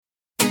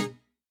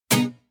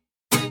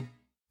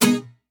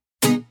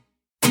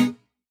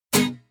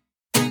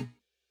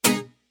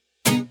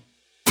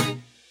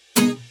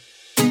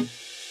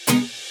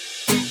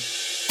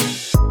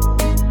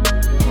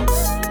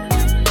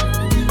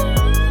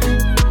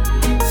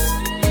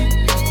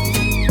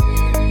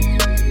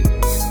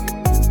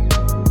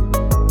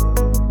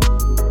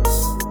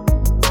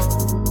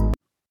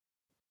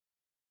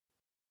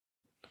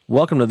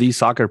Welcome to the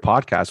Soccer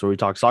Podcast, where we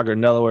talk soccer in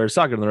Delaware,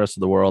 soccer in the rest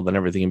of the world, and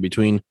everything in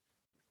between.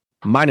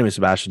 My name is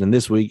Sebastian, and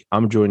this week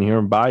I'm joined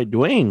here by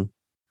Dwayne.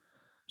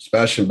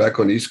 Sebastian, back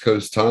on East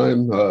Coast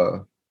time.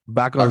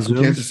 Back on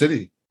Zoom. Kansas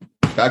City.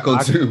 Back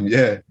on Zoom,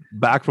 yeah.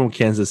 Back from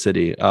Kansas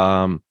City.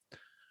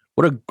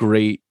 What a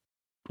great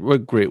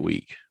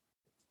week.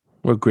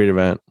 What a great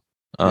event.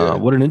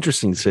 What an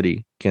interesting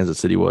city Kansas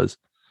City was.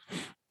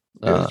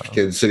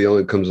 Kansas City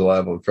only comes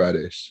alive on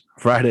Fridays.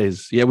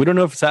 Yeah, we don't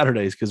know if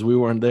Saturdays because we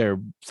weren't there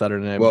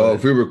Saturday night. Well,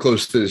 if we were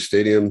close to the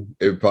stadium,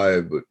 it would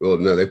probably. Well,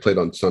 no, they played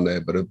on Sunday,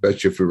 but I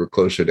bet you if we were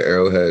closer to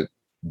Arrowhead,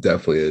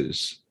 definitely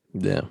is.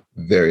 Yeah,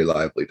 very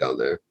lively down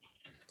there.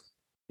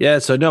 Yeah,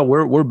 so no,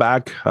 we're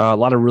back. A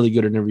lot of really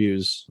good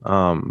interviews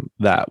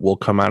that will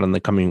come out in the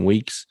coming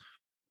weeks.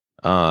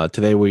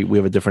 Today we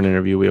have a different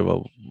interview. We have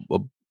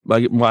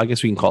I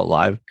guess we can call it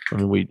live. I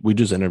mean, we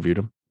just interviewed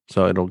him,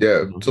 so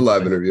it's a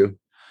live interview.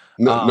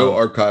 No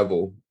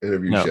archival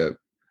interviews yet.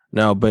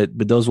 No, but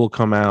those will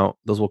come out.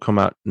 Those will come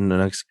out in the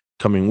next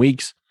coming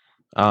weeks.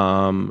 It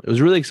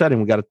was really exciting.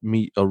 We got to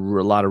meet a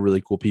lot of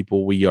really cool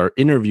people. We are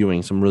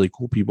interviewing some really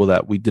cool people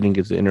that we didn't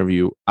get to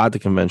interview at the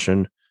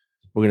convention.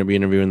 We're going to be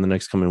interviewing the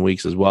next coming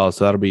weeks as well.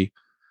 So that'll be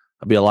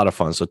a lot of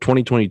fun. So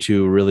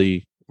 2022,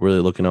 really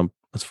looking up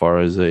as far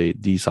as a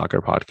D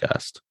Soccer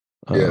podcast.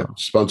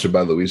 Sponsored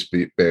by Luis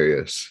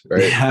Barrios,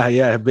 right?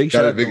 Yeah. Big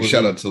shout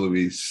out to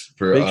Luis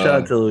for shout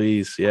out to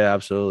Luis. Yeah,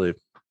 absolutely.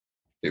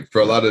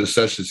 For a lot of the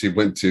sessions he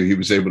went to, he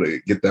was able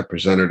to get that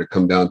presenter to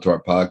come down to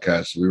our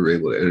podcast. We were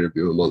able to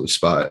interview him on the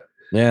spot.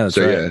 Yeah, that's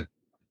right. Yeah.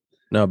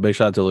 No, big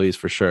shout out to Luis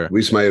for sure.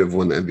 Luis might have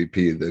won the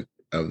MVP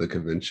of the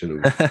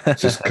convention.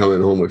 Just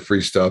coming home with free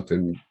stuff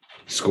and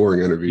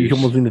scoring interviews. You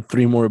almost needed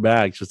 3 more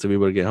bags just to be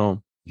able to get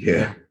home.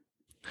 Yeah.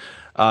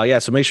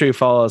 So make sure you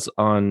follow us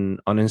on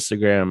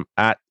Instagram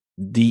at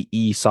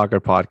DE Soccer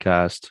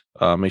Podcast.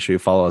 Make sure you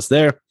follow us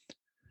there.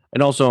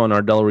 And also on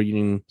our Delaware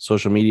Union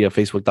social media,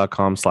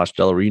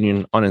 facebook.com/Delaware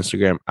Union, on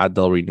Instagram at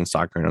Delaware Union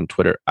Soccer, and on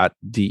Twitter at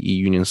DE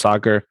Union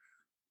Soccer.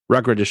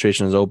 Rec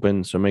registration is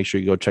open, so make sure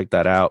you go check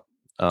that out.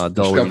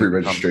 Discovery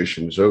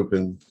registration is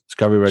open.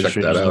 Discovery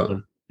registration is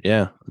open.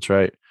 Yeah, that's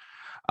right.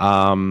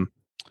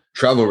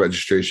 Travel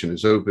registration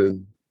is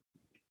open.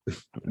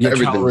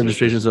 Travel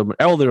registration is open.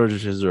 All the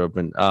registrations are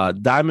open.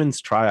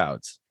 Diamonds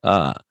tryouts,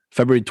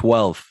 February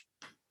 12th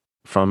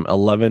from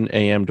 11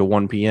 a.m. to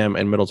 1 p.m.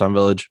 in Middletown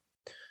Village.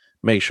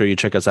 Make sure you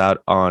check us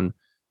out on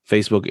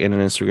Facebook and on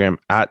Instagram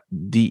at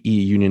DE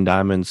Union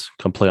Diamonds.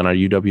 Come play on our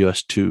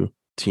UWS2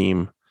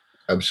 team.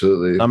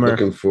 Absolutely.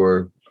 Looking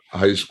for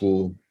high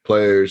school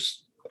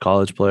players,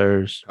 college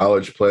players,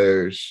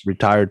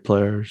 retired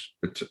players.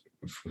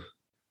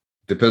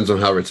 Depends on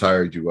how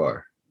retired you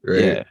are,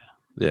 right?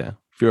 Yeah.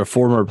 If you're a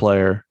former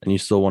player and you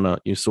still wanna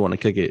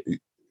kick it, you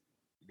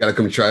gotta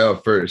come try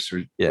out first.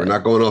 We're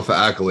not going off of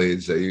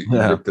accolades that you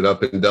ripped it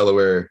up in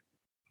Delaware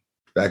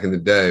back in the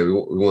day. We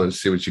want to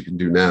see what you can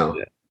do now.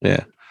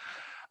 Yeah.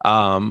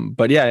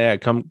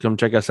 Come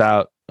check us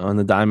out on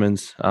the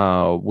Diamonds.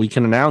 We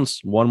can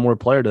announce one more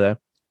player today.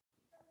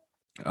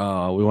 We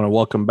want to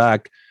welcome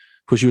back,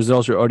 who she was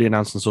also already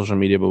announced on social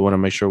media, but we want to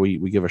make sure we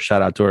give a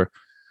shout out to her.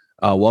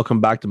 Welcome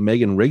back to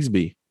Megan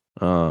Rigsby.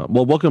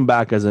 Welcome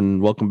back as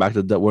in welcome back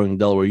to wearing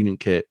Delaware Union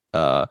kit.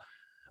 But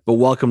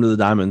welcome to the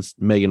Diamonds,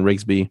 Megan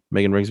Rigsby.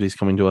 Megan Rigsby is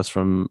coming to us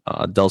from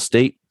Del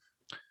State.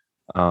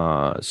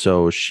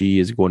 So she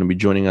is going to be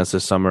joining us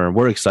this summer.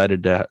 We're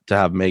excited to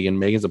have Megan.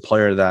 Megan's a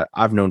player that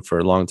I've known for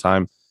a long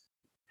time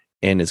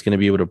and is going to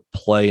be able to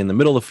play in the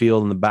middle of the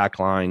field in the back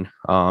line.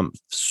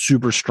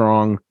 Super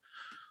strong,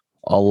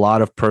 a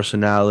lot of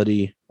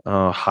personality,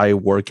 high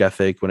work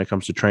ethic when it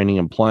comes to training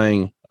and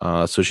playing.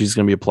 So she's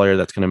going to be a player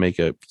that's going to make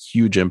a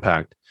huge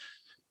impact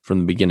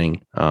from the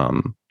beginning.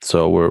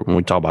 So when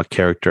we talk about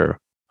character,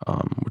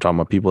 we're talking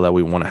about people that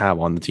we want to have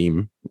on the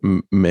team.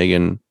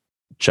 Megan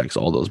checks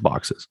all those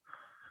boxes.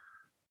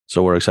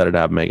 So we're excited to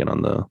have Megan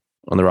on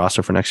the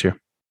roster for next year.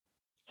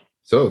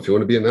 So if you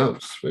want to be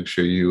announced, make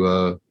sure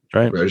you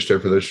register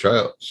for those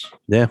tryouts.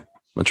 Yeah,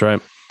 that's right.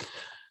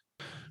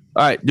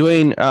 All right,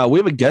 Dwayne, we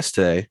have a guest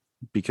today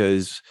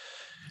because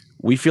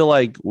we feel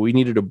like we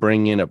needed to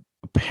bring in a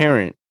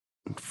parent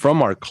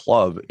from our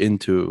club in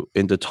to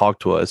talk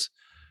to us.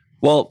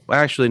 Well,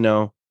 actually,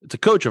 no, it's a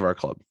coach of our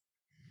club,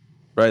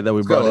 right? That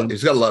we brought in.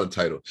 He's got a lot of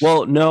titles.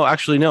 Well, no.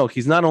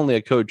 He's not only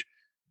a coach.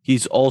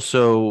 He's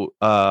also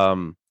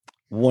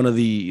one of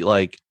the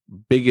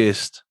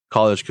biggest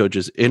college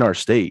coaches in our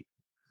state,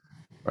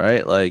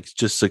 right?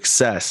 Just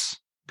success,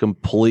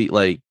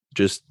 complete,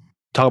 just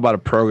talk about a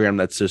program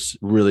that's just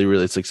really,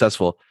 really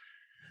successful.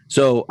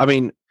 So, I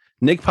mean,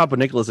 Nick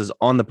Papanikolas is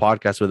on the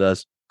podcast with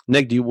us.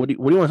 Nick, what do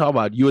you want to talk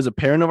about? You as a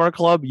parent of our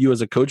club, you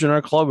as a coach in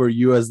our club, or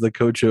you as the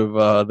coach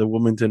of the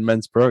Wilmington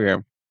men's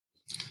program?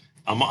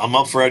 I'm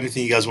up for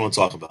anything you guys want to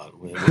talk about.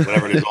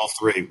 Whatever it is, all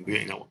three.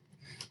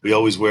 We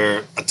always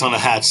wear a ton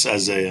of hats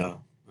as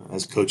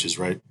coaches,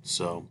 right?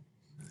 So,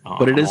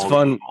 but it is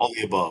fun. All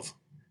the above.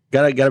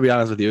 Gotta be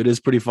honest with you. It is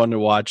pretty fun to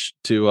watch.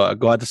 To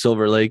go out to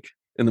Silver Lake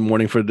in the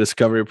morning for the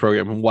Discovery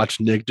program and watch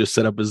Nick just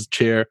set up his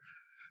chair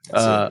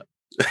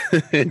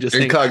Just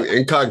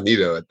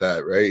incognito at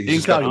that, right? He's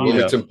just got the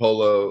Wilmington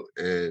polo,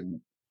 and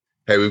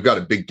hey, we've got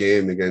a big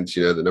game against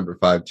the number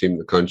 5 team in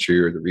the country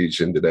or the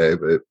region today,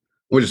 but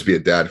we'll just be a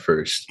dad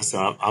first.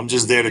 So I'm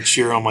just there to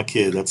cheer on my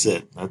kid. That's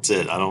it.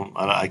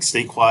 I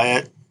stay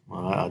quiet.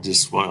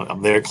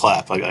 I'm there to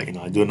clap.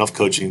 I do enough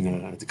coaching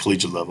at the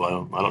collegiate level.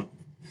 I don't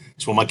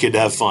just want my kid to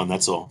have fun.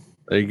 That's all.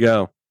 There you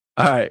go.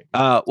 All right.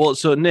 Well,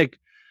 so Nick,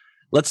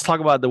 let's talk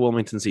about the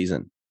Wilmington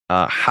season.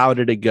 How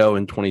did it go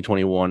in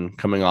 2021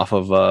 coming off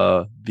of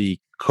the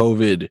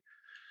COVID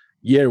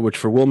year, which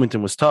for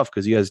Wilmington was tough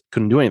because you guys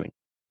couldn't do anything?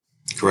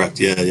 Correct.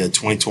 Yeah.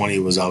 2020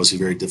 was obviously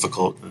very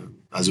difficult,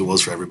 as it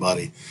was for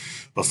everybody.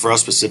 But for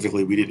us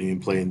specifically, we didn't even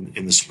play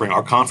in the spring.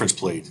 Our conference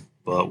played,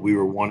 but we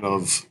were one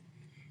of,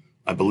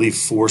 I believe,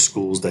 4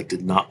 schools that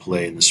did not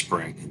play in the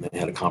spring. And they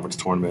had a conference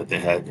tournament. They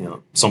had,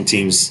 some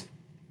teams,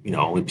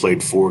 only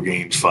played 4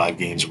 games, 5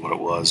 games, or what it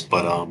was.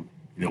 But,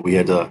 we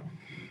had to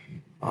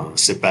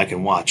sit back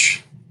and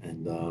watch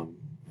and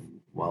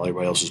while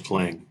everybody else was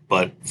playing.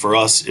 But for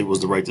us, it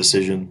was the right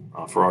decision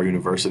for our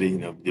university.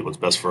 Did what's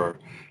best for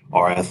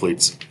our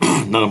athletes.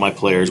 None of my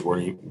players were,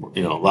 a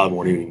lot of them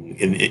weren't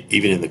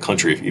even in the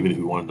country, even if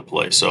we wanted to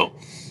play. So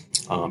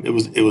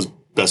it was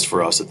best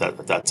for us at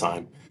that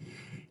time.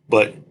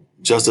 But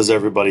just as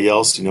everybody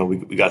else,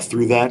 we got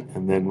through that,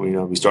 and then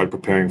we started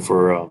preparing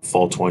for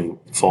fall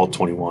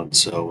 21.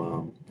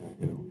 So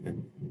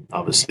and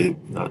obviously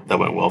that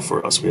went well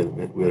for us. We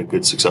had a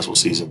good, successful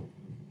season.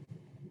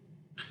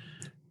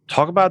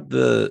 Talk about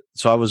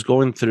I was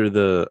going through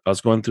the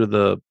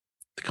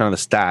kind of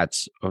the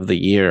stats of the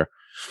year,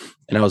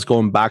 and I was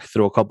going back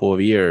through a couple of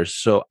years.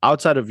 So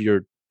outside of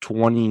your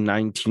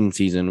 2019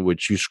 season,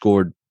 which you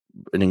scored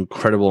an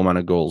incredible amount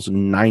of goals,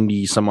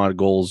 90 some odd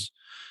goals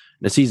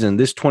in a season,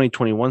 this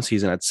 2021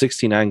 season at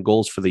 69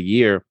 goals for the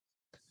year,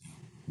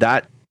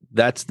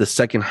 that's the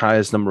second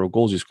highest number of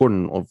goals you scored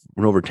in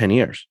over 10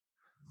 years.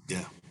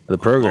 Yeah. The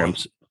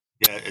programs.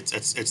 Yeah, it's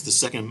the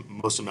second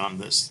most amount in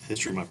this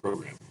history of my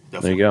program.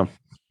 Definitely. There you go.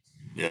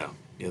 Yeah.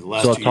 The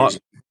last 2 years.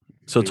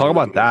 So talk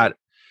about that,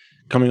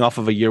 coming off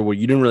of a year where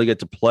you didn't really get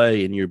to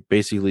play and you're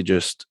basically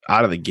just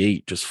out of the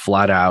gate, just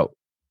flat out,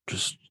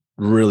 just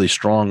really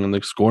strong in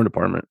the scoring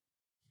department.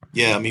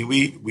 Yeah, I mean,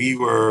 we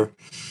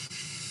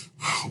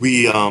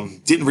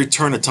didn't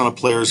return a ton of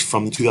players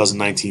from the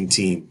 2019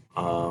 team.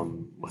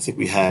 I think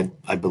we had,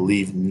 I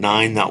believe,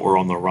 9 that were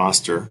on the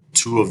roster.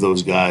 2 of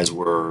those guys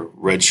were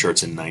red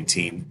shirts in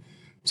 19.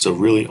 So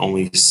really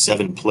only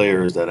 7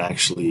 players that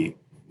actually,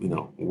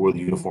 wore the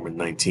uniform in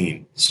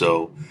 19.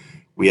 So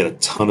we had a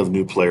ton of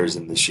new players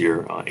in this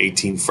year,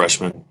 18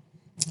 freshmen,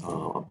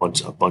 a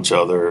bunch of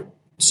other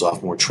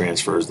sophomore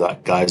transfers,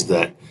 guys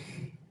that,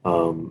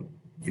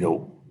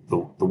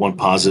 the one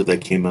positive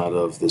that came out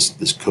of this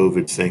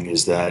COVID thing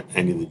is that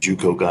any of the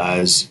JUCO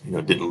guys,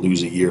 didn't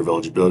lose a year of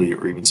eligibility,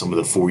 or even some of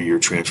the 4-year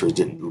transfers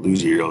didn't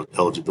lose a year of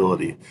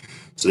eligibility.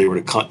 So they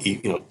were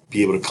to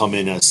be able to come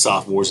in as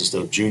sophomores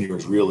instead of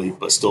juniors, really,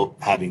 but still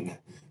having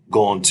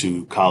gone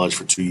to college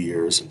for 2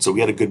 years. And so we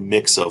had a good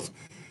mix of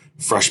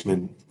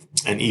freshmen,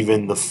 and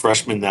even the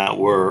freshmen that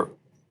were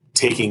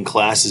taking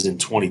classes in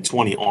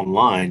 2020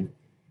 online,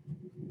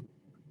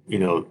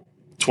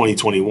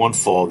 2021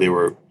 fall, they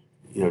were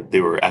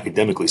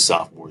academically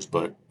sophomores,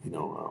 but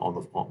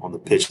on the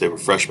pitch they were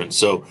freshmen.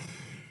 So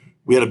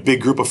we had a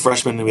big group of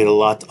freshmen, and we had a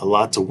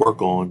lot to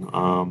work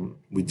on.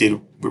 We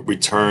did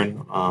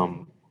return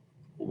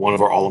one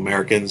of our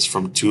All-Americans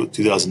from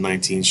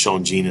 2019,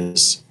 Sean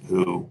Genas,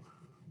 who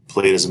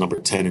played as a number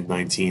 10 in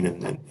 19,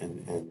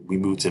 and we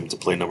moved him to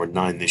play number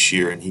 9 this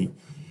year, and he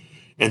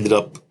ended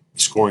up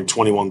scoring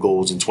 21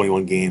 goals in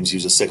 21 games. He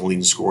was the second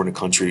leading scorer in the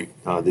country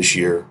this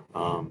year.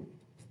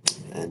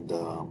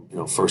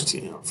 First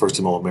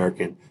team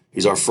All-American.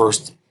 He's our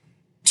first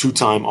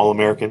 2-time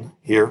All-American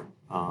here.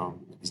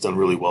 He's done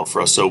really well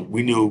for us. So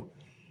we knew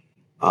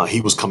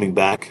he was coming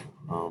back,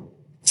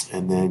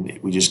 and then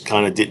we just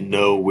kind of didn't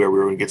know where we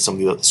were going to get some of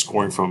the other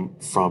scoring from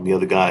the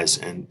other guys.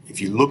 And if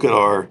you look at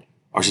our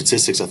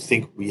statistics, I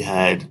think we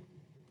had,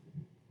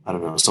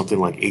 something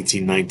like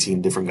 18,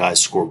 19 different guys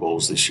score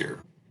goals this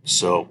year.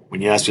 So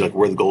when you ask me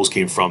where the goals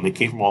came from, they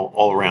came from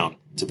all around,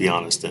 to be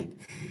honest. And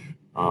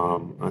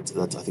I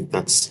think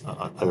that's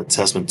a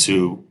testament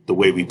to the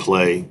way we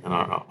play and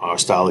our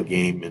style of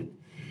game, and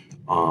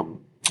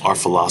our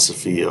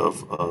philosophy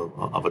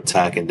of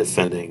attack and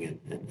defending,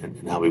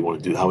 and how we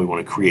want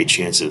to create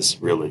chances,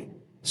 really.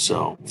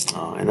 So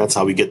and that's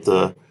how we get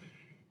the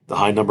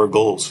high number of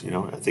goals.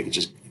 I think it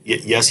just,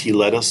 yes, he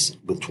led us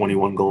with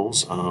 21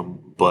 goals,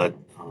 but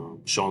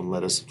Sean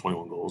led us with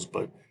 21 goals,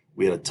 but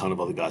we had a ton of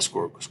other guys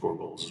score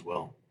goals as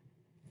well.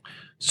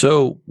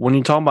 So when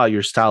you talk about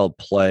your style of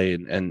play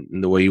and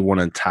the way you want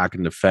to attack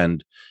and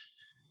defend,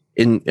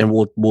 and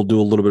we'll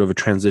do a little bit of a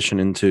transition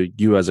into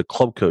you as a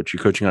club coach.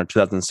 You're coaching our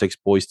 2006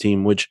 boys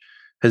team, which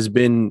has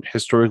been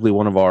historically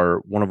one of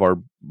our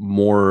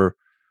more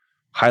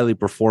highly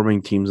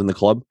performing teams in the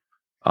club.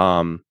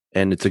 And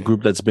it's a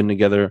group that's been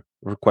together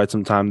for quite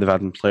some time. They've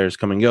had some players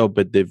come and go,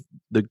 but the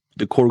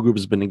core group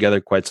has been together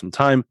quite some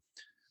time.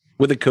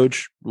 with a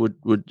coach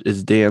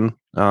is Dan,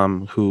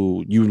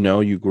 who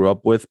you grew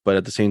up with, but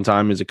at the same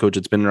time is a coach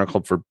that's been in our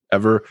club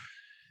forever.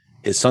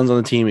 His son's on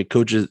the team.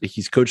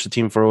 He's coached the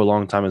team for a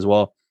long time as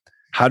well.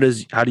 How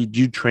did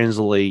you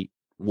translate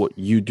what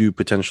you do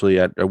potentially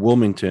at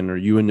Wilmington, or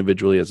you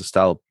individually as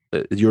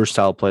your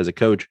style of play as a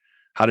coach?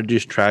 How did you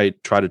try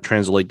to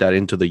translate that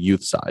into the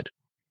youth side?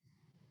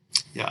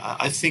 Yeah,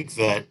 I think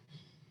that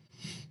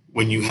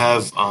when you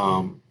have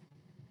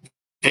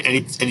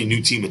any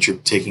new team that you're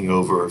taking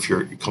over, if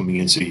you're coming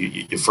in, so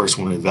you first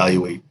want to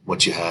evaluate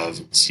what you have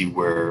and see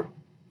where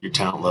your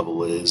talent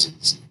level is,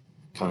 and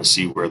kind of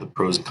see where the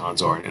pros and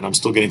cons are. And I'm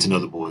still getting to know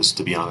the boys,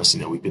 to be honest.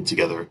 We've been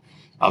together.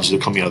 Obviously,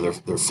 they're coming out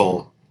of their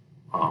full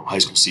high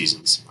school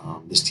seasons.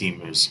 This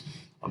team is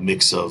a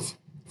mix of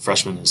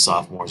freshmen and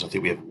sophomores. I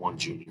think we have one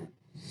junior.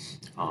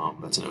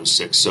 That's an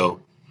 06.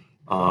 So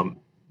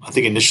I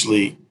think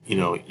initially,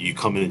 you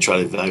come in and try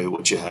to evaluate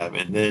what you have,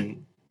 and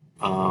then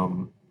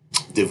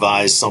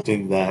devise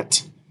something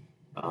that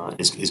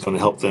is going to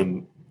help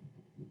them,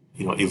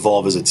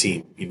 evolve as a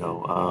team.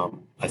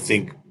 I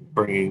think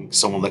bringing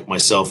someone like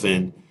myself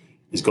in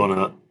is going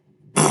to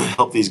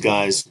help these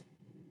guys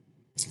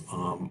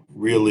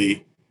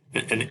really,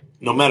 and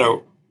no matter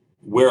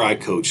where I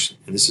coach,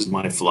 and this is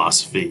my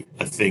philosophy,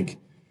 I think,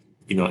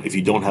 if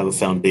you don't have a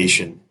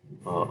foundation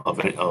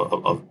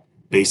of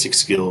basic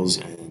skills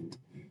and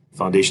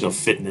foundation of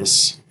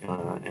fitness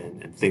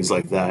and things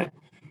like that,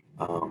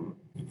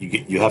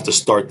 you have to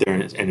start there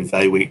and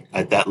evaluate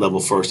at that level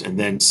first, and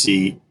then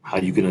see how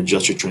you can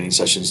adjust your training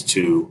sessions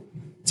to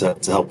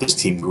help this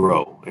team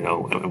grow,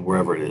 and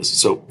wherever it is.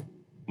 So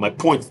my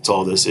point to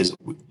all this is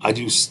I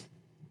do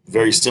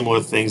very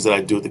similar things that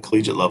I do at the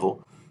collegiate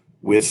level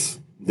with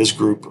this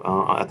group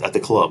at the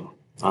club.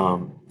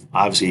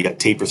 Obviously, you got to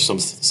taper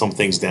some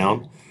things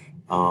down.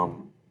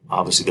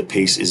 Obviously, the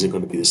pace isn't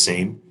going to be the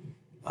same,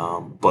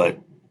 but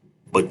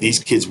these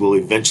kids will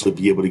eventually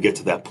be able to get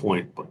to that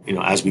point. But,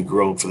 as we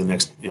grow for the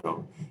next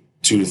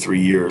 2 to 3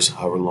 years,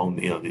 however long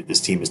this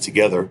team is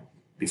together,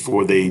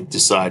 before they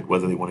decide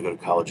whether they want to go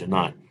to college or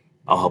not,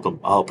 I'll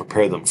help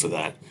prepare them for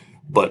that.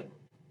 But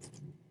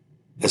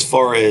as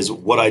far as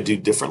what I do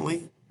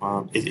differently,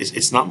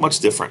 it's not much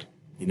different.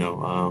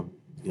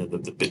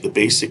 The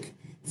basic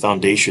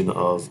foundation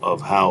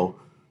of how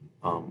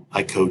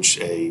I coach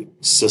a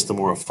system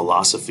or a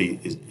philosophy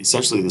is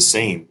essentially the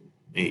same,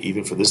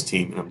 even for this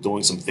team. And I'm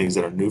doing some things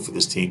that are new for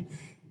this team,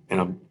 and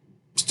I'm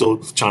still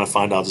trying to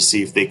find out to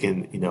see if they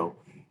can,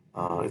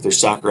 if their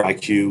soccer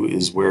IQ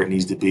is where it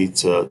needs to be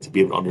to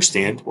be able to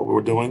understand what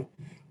we're doing.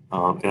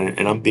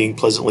 And I'm being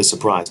pleasantly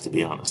surprised, to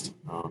be honest.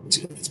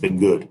 It's been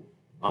good.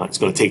 It's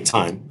going to take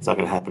time. It's not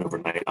going to happen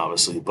overnight,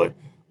 obviously, but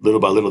little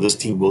by little, this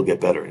team will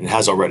get better, and it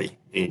has already,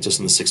 just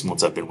in the 6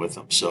 months I've been with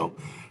them.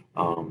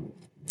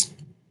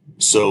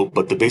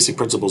 But the basic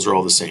principles are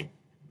all the same.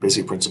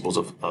 Basic principles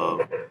of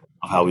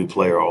how we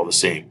play are all the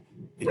same.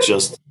 It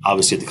just,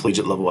 obviously, at the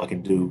collegiate level, I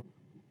can do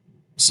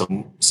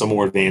some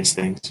more advanced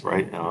things,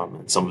 right?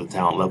 And some of the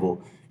talent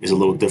level is a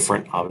little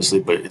different, obviously,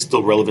 but it's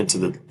still relevant to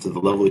the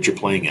level that you're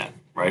playing at,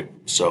 right?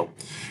 So,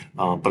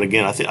 but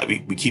again, I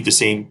think we keep the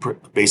same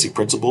basic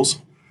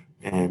principles,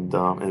 and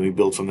we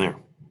build from there.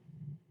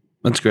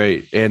 That's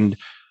great. And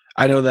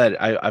I know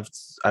that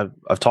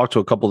I've talked to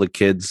a couple of the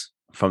kids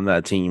from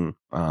that team,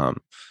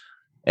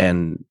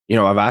 and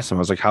I've asked them, I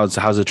was like, how's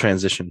the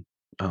transition?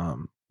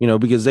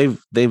 Because they've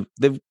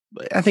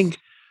I think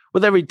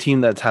with every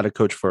team that's had a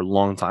coach for a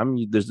long time,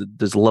 there's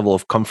a level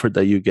of comfort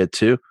that you get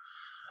to,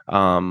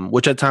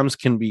 which at times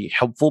can be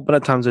helpful, but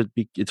at times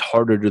it's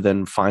harder to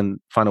then find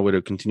a way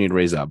to continue to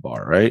raise that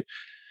bar, right?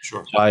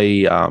 Sure.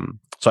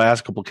 So I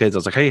asked a couple of kids, I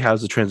was like, hey,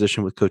 how's the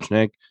transition with Coach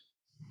Nick?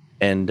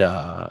 And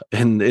I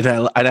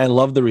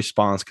love the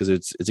response, because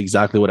it's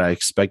exactly what I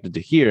expected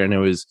to hear, and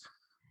it's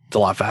a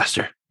lot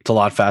faster. It's a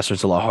lot faster.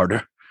 It's a lot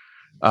harder,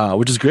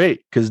 which is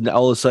great, because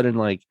all of a sudden,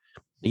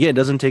 it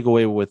doesn't take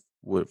away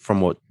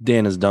from what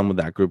Dan has done with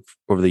that group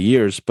over the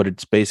years, but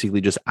it's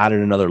basically just added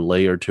another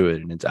layer to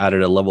it, and it's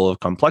added a level of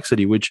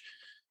complexity which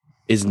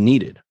is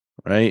needed,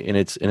 right? And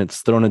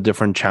it's thrown a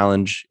different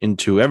challenge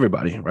into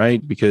everybody,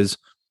 right? Because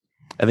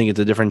I think it's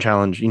a different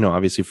challenge,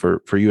 obviously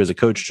for you as a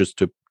coach, just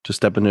to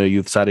step into a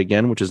youth side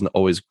again, which isn't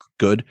always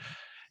good.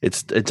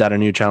 It's at a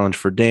new challenge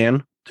for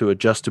Dan to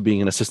adjust to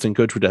being an assistant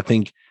coach, which I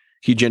think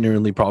he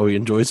genuinely probably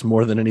enjoys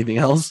more than anything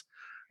else.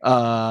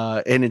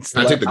 And it's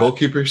I take the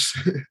goalkeepers.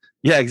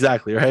 Yeah,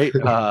 exactly. Right.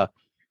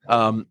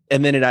 And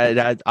then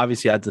it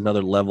obviously adds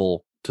another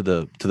level to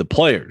the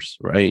players,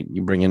 right?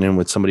 You bring it in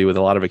with somebody with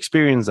a lot of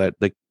experience, that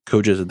the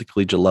coaches at the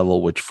collegiate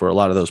level, which for a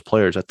lot of those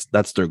players,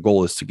 that's their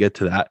goal, is to get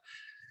to that.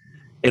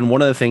 And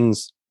one of the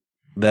things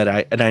that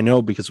I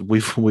know, because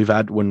we've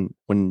had, when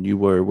you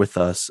were with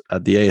us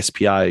at the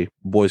ASPI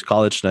boys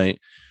college night,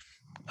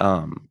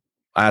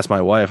 I asked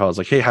my wife, I was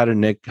like, hey, how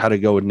to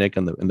go with Nick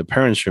in the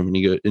parents' room?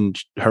 And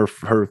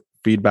her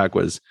feedback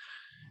was,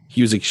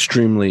 he was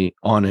extremely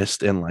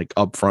honest and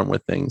upfront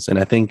with things. And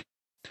I think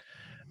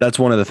that's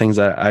one of the things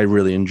that I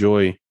really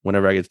enjoy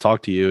whenever I get to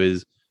talk to you,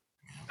 is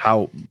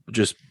how,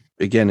 just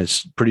again,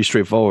 it's pretty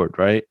straightforward,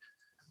 right?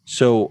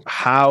 So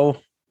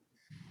how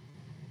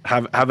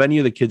have any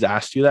of the kids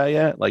asked you that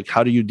yet? Like,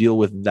 how do you deal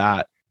with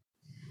that?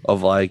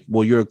 Of like,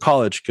 well, you're a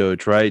college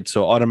coach, right?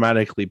 So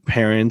automatically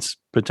parents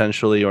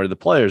potentially or the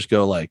players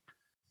go like,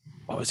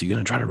 oh, is he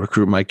going to try to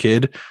recruit my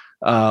kid?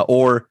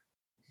 Or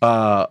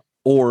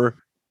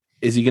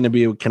is he going to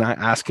be, can I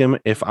ask him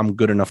if I'm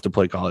good enough to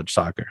play college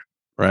soccer?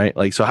 Right.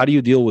 Like, so how do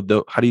you deal with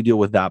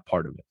that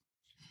part of it?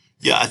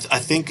 Yeah, I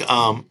think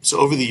so.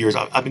 Over the years,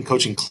 I've been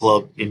coaching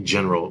club in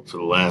general for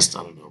the last,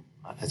 I don't know,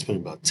 it's been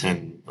about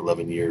 10,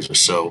 11 years or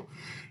so.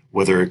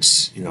 Whether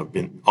it's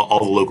been all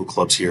the local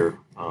clubs here.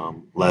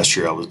 Last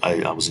year, I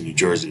was in New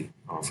Jersey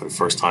for the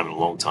first time in a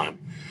long time,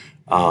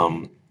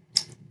 and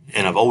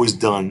I've always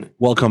done.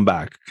 Welcome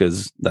back,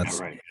 because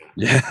that's right.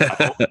 Yeah,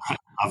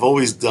 I've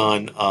always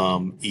done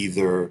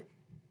either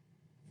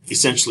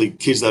essentially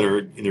kids that are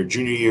in their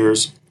junior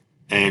years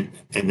and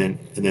then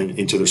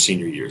into their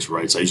senior years,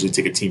 right? So I usually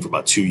take a team for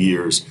about 2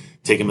 years,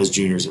 take them as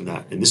juniors in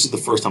that. And this is the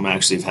first time I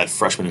actually have had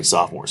freshmen and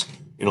sophomores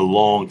in a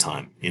long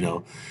time,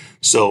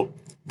 So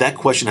that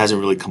question hasn't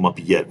really come up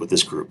yet with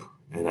this group.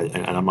 And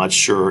I'm not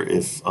sure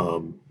if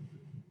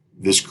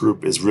this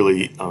group is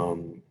really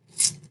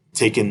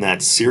taken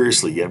that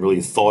seriously yet,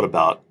 really thought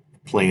about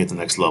playing at the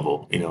next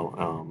level.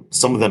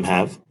 Some of them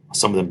have,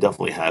 some of them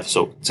definitely have.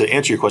 So to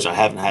answer your question, I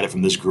haven't had it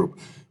from this group.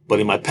 But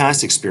in my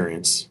past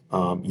experience,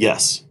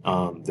 yes,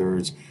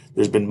 there's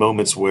been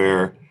moments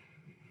where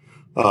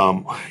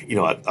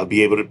I've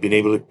been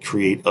able to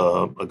create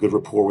a good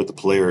rapport with the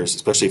players,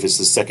 especially if it's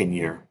the second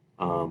year,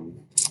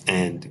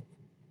 and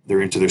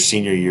they're into their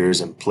senior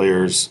years, and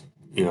players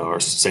are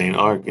saying,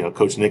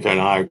 Coach Nick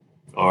and I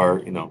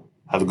are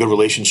have a good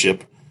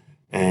relationship,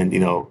 and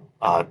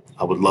I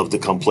would love to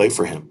come play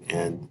for him,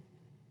 and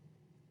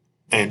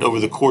over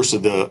the course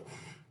of the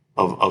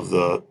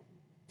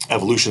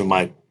evolution of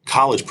my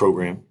college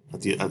program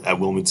at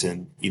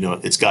Wilmington,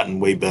 it's gotten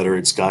way better.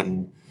 It's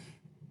gotten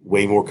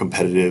way more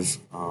competitive.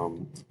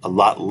 A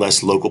lot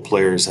less local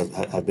players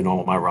have been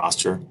on my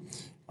roster,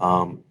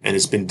 and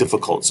it's been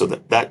difficult. So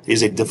that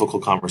is a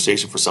difficult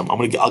conversation for some.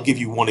 I'll give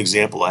you one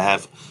example.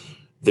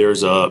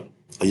 There's a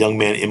young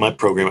man in my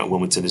program at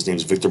Wilmington. His name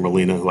is Victor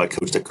Molina, who I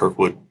coached at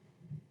Kirkwood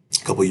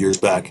a couple of years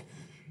back,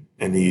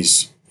 and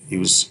he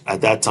was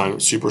at that time a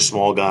super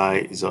small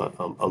guy. He's a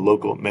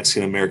local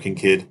Mexican American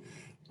kid.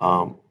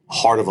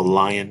 Heart of a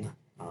lion.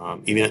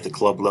 Even at the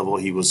club level,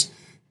 he was,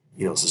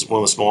 one of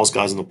the smallest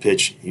guys on the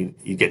pitch.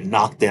 He'd get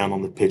knocked down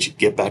on the pitch, he'd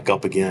get back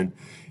up again.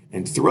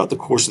 And throughout the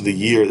course of the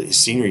year, his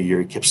senior year,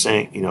 he kept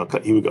saying,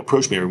 he would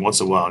approach me every once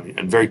in a while,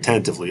 and very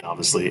tentatively,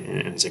 obviously.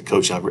 And he said,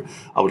 Coach, I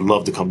would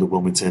love to come to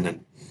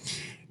Wilmington.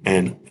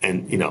 And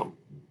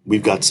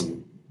we've got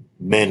some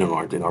men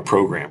in our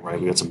program, right?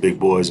 We got some big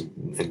boys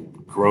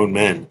and grown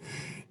men.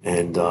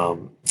 And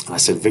I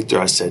said,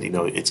 Victor,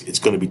 it's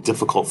going to be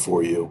difficult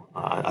for you.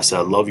 I said,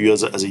 I love you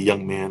as a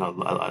young man.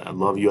 I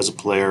love you as a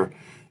player,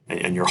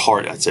 and your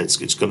heart. I said,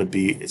 it's going to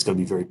be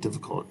very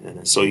difficult.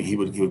 And so he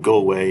would go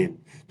away, and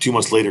 2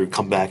 months later he'd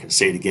come back and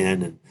say it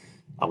again, and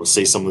I would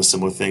say some of the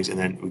similar things. And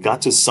then we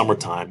got to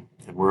summertime,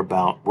 and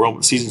the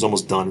season's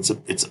almost done.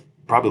 It's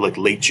probably like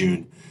late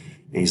June,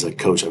 and he's like,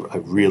 Coach, I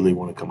really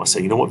want to come. I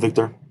said, you know what,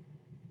 Victor,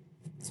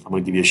 I'm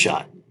going to give you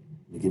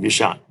a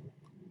shot.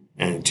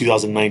 And in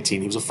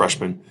 2019, he was a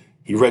freshman.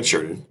 He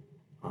redshirted,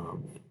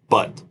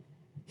 but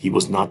he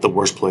was not the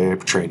worst player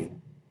at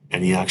training,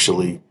 and he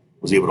actually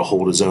was able to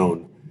hold his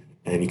own,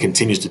 and he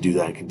continues to do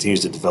that and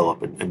continues to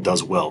develop and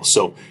does well.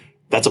 So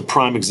that's a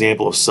prime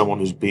example of someone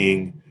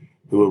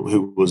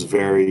who was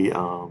very,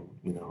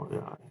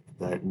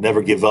 that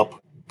never give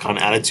up kind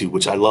of attitude,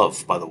 which I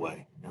love, by the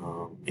way.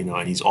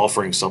 And he's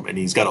offering and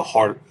he's got a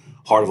heart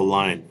of a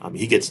lion. I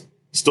mean, he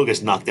still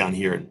gets knocked down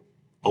here and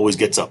always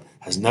gets up.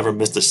 Has never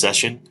missed a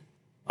session.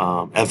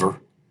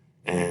 Ever,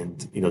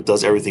 and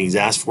does everything he's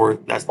asked for.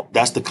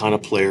 That's the kind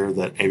of player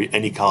that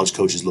any college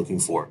coach is looking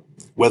for.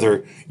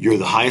 Whether you're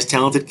the highest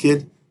talented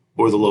kid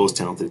or the lowest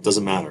talented, it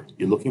doesn't matter.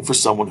 You're looking for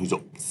someone who's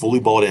fully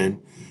bought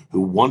in,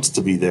 who wants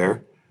to be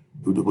there,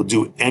 who will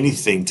do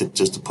anything to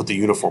put the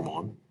uniform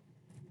on.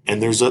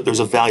 And there's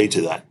a value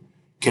to that.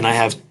 Can I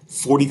have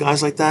 40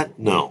 guys like that?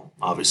 No,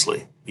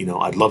 obviously.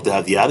 I'd love to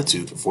have the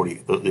attitude for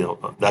 40,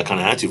 that kind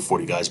of attitude for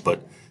 40 guys,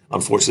 but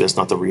unfortunately that's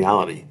not the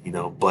reality,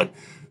 But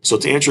so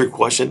to answer your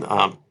question,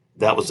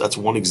 that's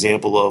one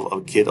example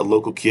of a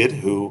local kid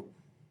who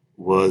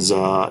was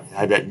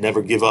had that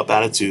never give up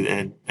attitude,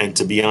 and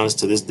to be honest,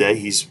 to this day,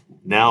 he's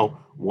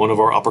now one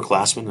of our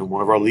upperclassmen and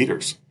one of our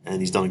leaders,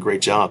 and he's done a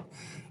great job.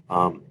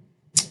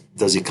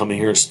 Does he come in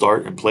here and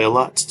start and play a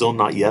lot? Still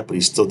not yet, but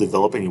he's still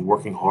developing and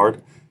working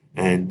hard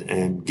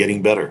and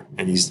getting better,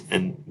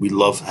 and we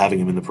love having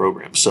him in the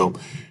program. So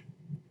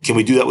can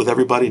we do that with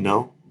everybody?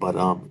 No. But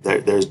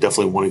there's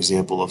definitely one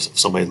example of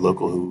somebody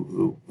local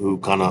who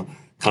kind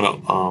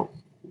of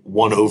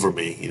won over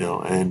me,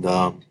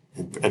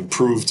 and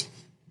proved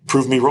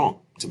me wrong,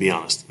 to be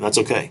honest. And that's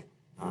okay.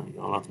 You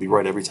don't have to be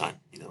right every time.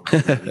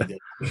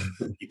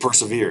 He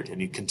persevered,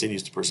 and he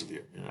continues to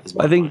persevere.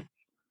 I think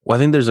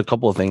there's a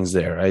couple of things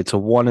there, right? So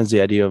one is the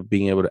idea of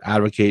being able to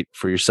advocate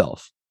for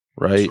yourself,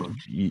 right? Sure.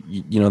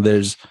 You know,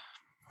 there's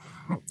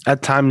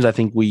at times I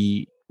think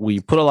we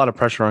put a lot of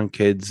pressure on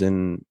kids,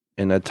 and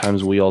at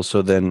times we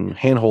also then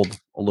handhold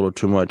a little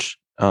too much,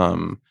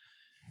 and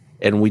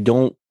we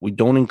don't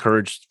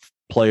encourage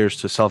players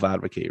to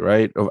self-advocate,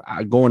 right?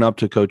 Going up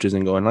to coaches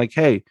and going like,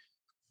 hey,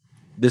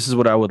 this is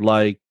what I would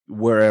like.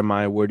 Where am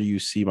I? Where do you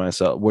see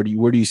myself? Where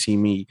do you see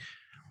me?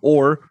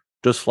 Or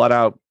just flat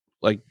out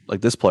like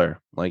this player,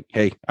 like,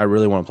 hey, I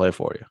really want to play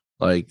for you.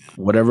 Like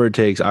whatever it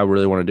takes, I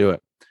really want to do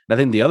it. And I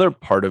think the other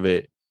part of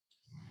it,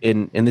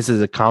 and this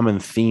is a common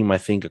theme, I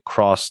think,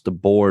 across the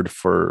board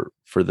for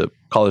the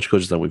college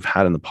coaches that we've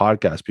had in the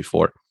podcast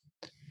before,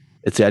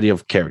 it's the idea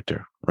of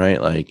character,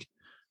 right? Like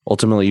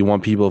ultimately you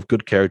want people of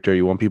good character.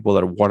 You want people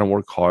that want to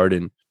work hard.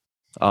 And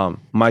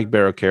Mike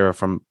Barraquera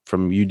from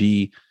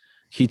UD,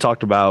 he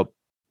talked about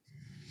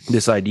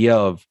this idea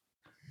of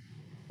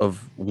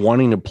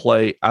wanting to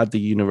play at the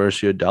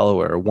University of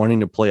Delaware, wanting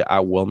to play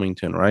at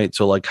Wilmington, right?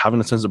 So like having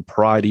a sense of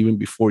pride even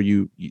before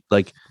you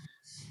like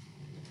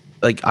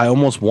I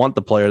almost want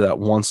the player that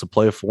wants to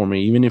play for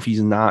me, even if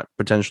he's not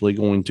potentially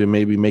going to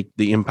maybe make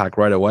the impact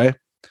right away,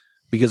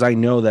 because I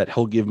know that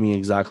he'll give me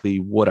exactly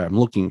what I'm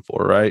looking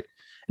for, right?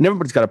 And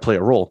everybody's got to play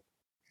a role,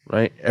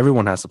 right?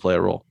 Everyone has to play a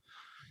role.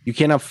 You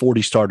can't have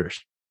 40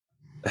 starters.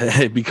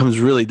 It becomes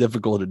really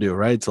difficult to do,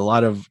 right? It's a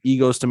lot of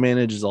egos to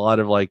manage. It's a lot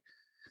of like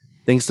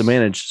things to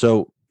manage.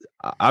 So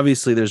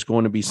obviously there's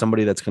going to be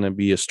somebody that's going to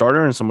be a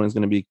starter and someone's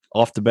going to be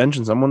off the bench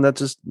and someone that's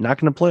just not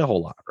going to play a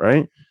whole lot,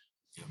 right?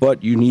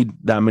 But you need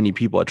that many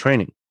people at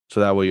training, so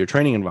that way your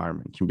training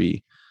environment can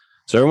be.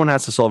 So everyone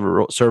has to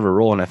serve a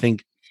role, and I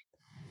think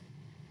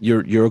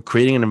you're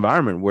creating an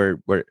environment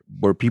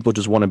where people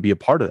just want to be a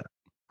part of that,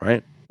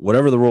 right?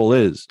 Whatever the role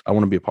is, I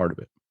want to be a part of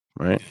it,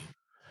 right?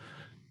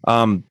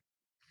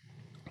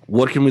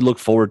 What can we look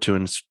forward to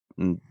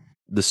in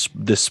this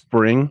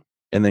spring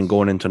and then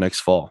going into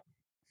next fall?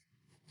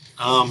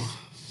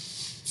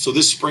 So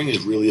this spring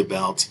is really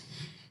about,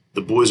 the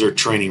boys are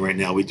training right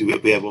now. We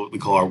have what we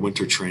call our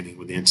winter training,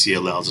 where the NCAA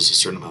allows us a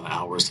certain amount of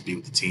hours to be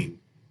with the team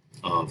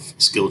of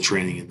skill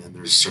training, and then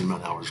there's a certain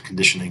amount of hours of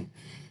conditioning,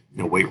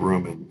 weight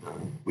room, and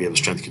we have a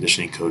strength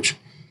conditioning coach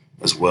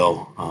as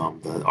well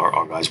that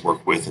our guys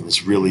work with. And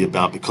it's really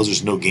about, because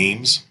there's no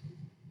games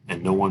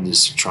and no one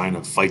is trying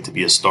to fight to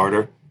be a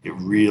starter, it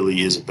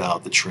really is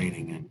about the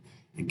training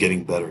and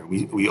getting better.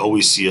 We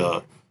always see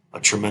a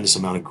tremendous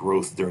amount of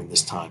growth during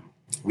this time.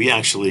 We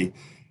actually,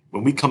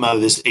 when we come out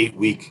of this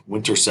 8-week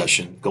winter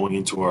session going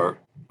into our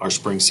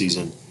spring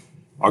season,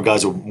 our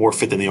guys are more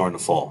fit than they are in the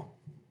fall.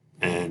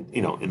 And,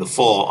 in the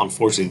fall,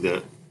 unfortunately,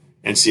 the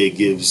NCAA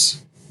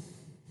gives,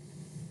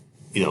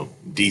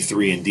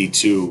 D3 and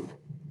D2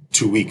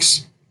 2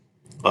 weeks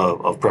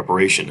of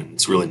preparation, and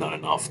it's really not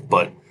enough.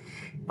 But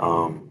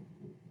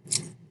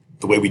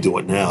the way we do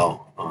it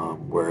now,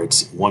 where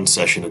it's one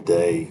session a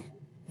day,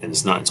 and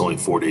it's only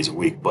 4 days a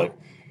week, but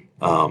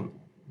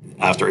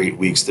after 8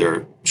 weeks,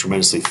 they're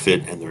tremendously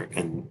fit,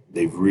 and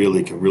they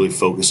really can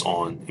focus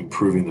on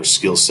improving their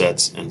skill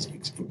sets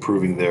and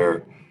improving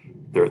their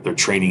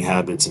training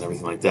habits and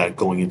everything like that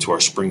going into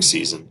our spring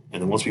season.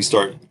 And then once we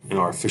start in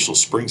our official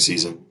spring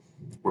season,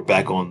 we're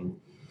back on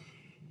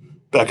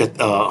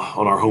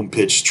our home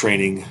pitch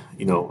training,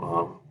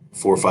 4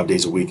 or 5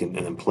 days a week, and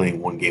then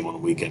playing one game on the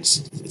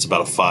weekends. It's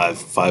about a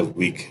 5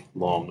 week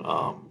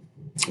long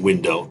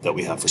window that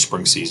we have for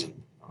spring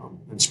season.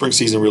 And spring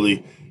season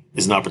really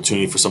is an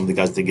opportunity for some of the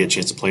guys to get a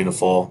chance to play in the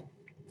fall,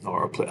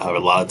 or have a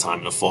lot of time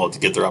in the fall to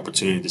get their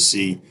opportunity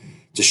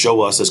to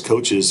show us as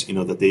coaches,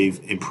 that they've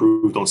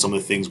improved on some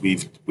of the things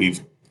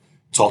we've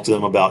talked to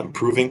them about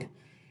improving,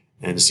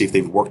 and to see if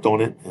they've worked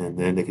on it, and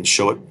then they can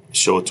show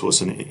it to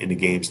us in the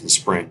games in the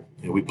spring.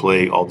 We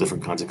play all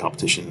different kinds of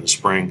competition in the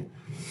spring.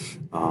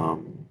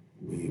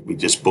 We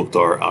just booked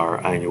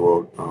our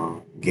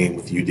annual game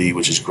with UD,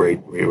 which is great.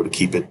 We're able to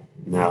keep it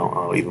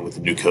now, even with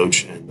the new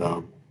coach,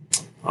 and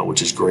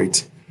which is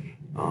great.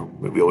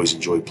 We always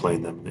enjoy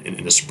playing them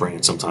in the spring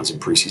and sometimes in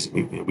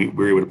preseason. We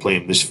were able to play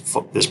them this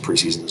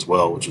preseason as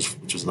well, which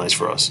was nice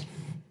for us,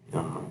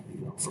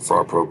 for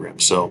our program.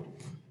 So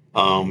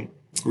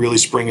really,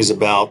 spring is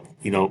about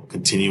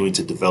continuing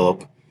to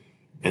develop,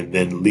 and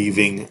then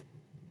leaving.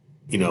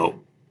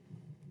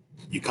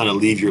 You kind of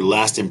leave your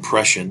last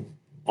impression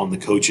on the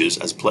coaches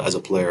as a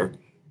player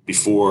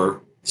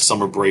before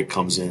summer break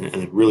comes in, and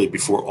then really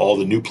before all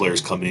the new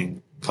players come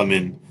in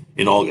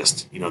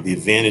August. The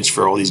advantage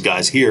for all these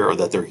guys here are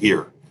that they're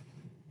here,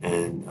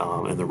 and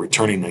they're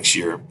returning next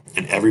year,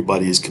 and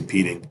everybody is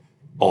competing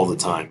all the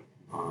time.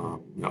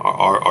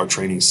 Our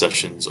training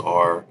sessions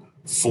are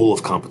full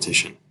of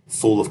competition.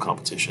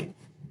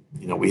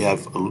 We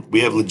have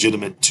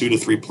legitimate 2 to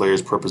 3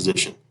 players per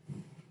position,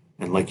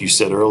 and like you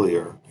said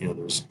earlier,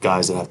 there's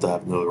guys that have to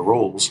have other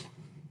roles,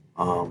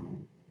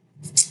 and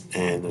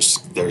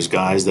there's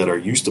guys that are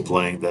used to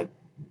playing that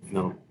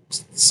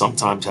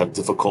sometimes have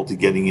difficulty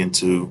getting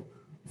into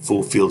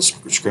full field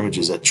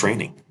scrimmages at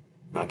training.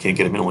 I can't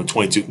get them in. Only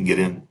 22 can get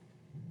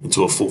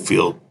into a full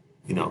field,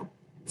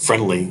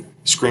 friendly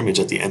scrimmage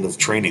at the end of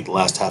training, the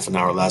last half an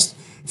hour, last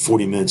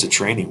 40 minutes of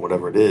training,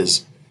 whatever it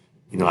is.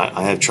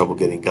 I have trouble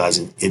getting guys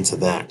into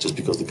that just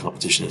because the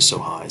competition is so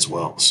high as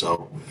well.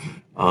 So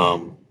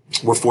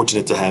we're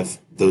fortunate to have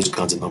those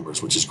kinds of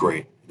numbers, which is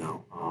great.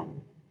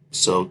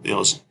 So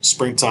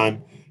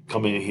springtime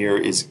coming in here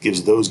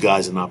gives those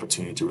guys an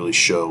opportunity to really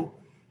show,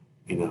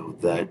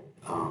 that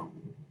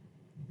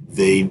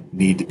they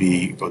need to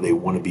be, or they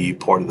want to be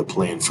part of the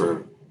plan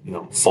for,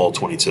 fall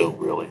 22.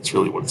 Really, it's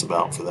really what it's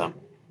about for them.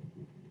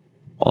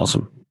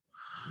 Awesome.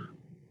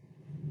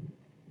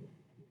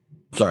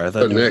 Sorry, I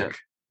thought Nick.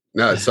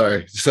 No,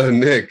 sorry. So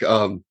Nick,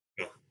 sorry.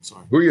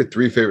 Who are your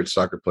 3 favorite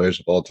soccer players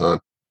of all time?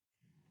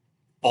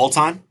 All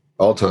time?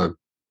 All time.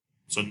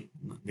 So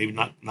maybe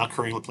not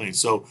currently playing.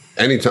 So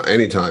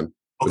anytime.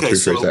 Okay,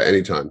 so at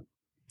any time.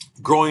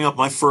 Growing up,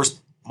 my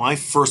first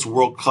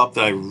World Cup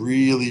that I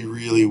really,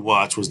 really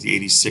watched was the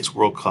 '86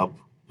 World Cup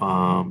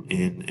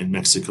in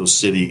Mexico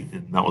City,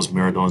 and that was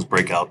Maradona's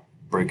breakout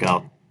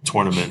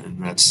tournament,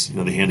 and that's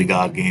the hand of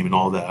God game and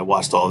all that. I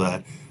watched all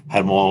that,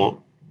 had them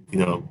all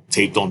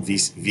taped on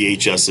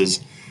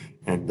VHSs,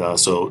 and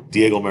so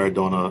Diego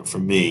Maradona for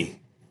me,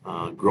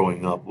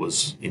 growing up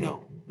was the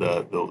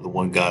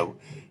one guy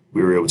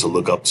we were able to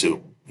look up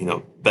to.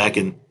 Back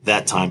in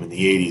that time in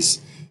the '80s,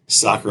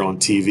 soccer on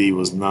TV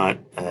was not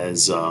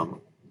as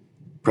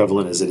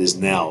prevalent as it is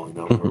now.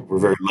 We're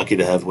very lucky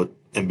to have what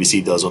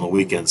NBC does on the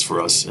weekends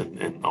for us,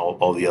 and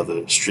all the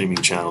other streaming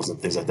channels and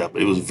things like that.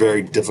 But it was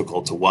very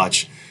difficult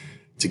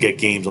to get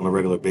games on a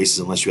regular basis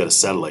unless you had a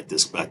satellite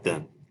disc back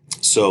then.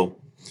 So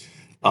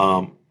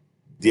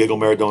Diego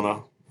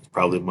Maradona is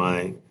probably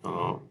my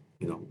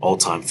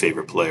all-time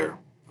favorite player.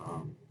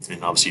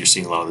 And obviously you're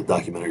seeing a lot of the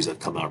documentaries that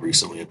come out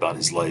recently about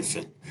his life,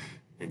 and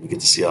you get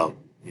to see how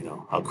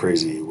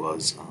crazy he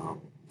was.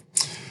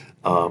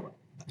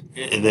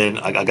 And then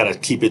I got to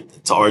keep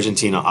it to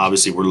Argentina.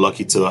 Obviously, we're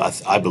lucky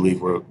I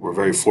believe we're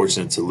very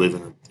fortunate to live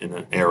in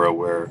an era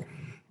where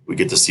we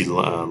get to see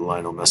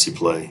Lionel Messi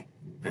play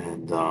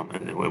and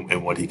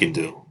what he can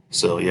do.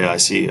 So yeah, I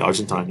see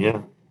Argentine.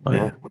 Yeah,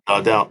 yeah,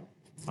 without a doubt.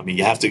 I mean,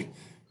 you have to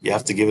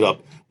give it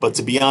up. But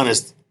to be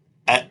honest,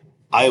 I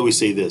always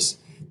say this: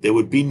 there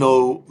would be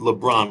no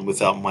LeBron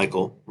without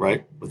Michael,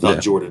 right?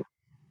 Without Jordan,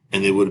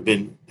 and there wouldn't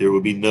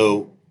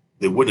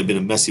have been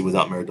a Messi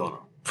without Maradona.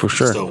 For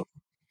sure. So,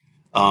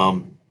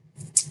 and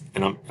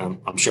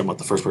I'm sure I'm not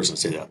the first person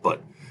to say that,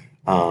 but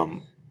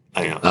we'll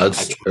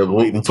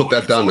put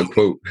that down in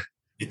quote.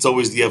 It's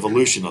always the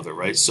evolution of it,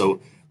 right?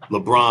 So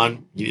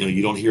LeBron,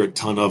 you don't hear a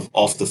ton of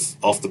off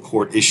the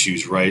court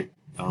issues, right?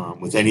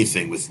 With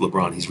anything with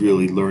LeBron, he's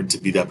really learned to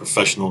be that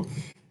professional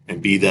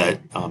and be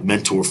that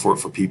mentor for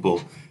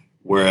people.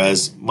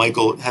 Whereas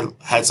Michael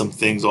had some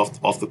things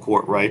off the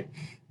court, right?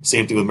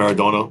 Same thing with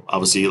Maradona.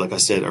 Obviously, like I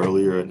said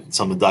earlier, in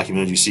some of the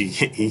documentaries you see,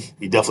 he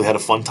definitely had a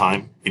fun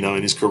time, in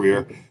his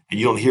career. And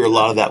you don't hear a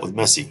lot of that with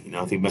Messi.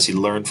 I think Messi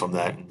learned from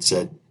that and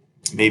said,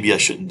 maybe I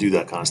shouldn't do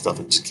that kind of stuff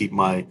and just keep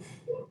my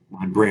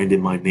brand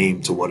and my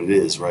name to what it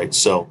is, right?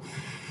 So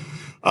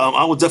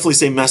I would definitely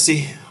say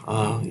Messi.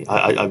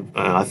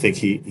 I think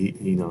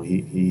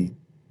he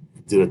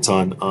did a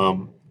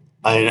ton.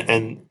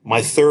 And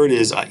my third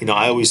is,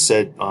 I always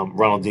said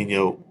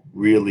Ronaldinho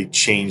really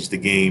changed the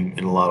game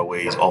in a lot of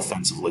ways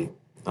offensively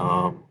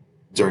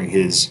during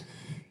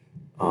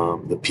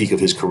the peak of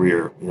his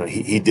career.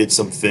 He did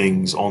some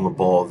things on the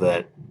ball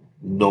that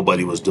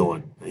nobody was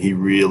doing. He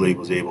really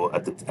was able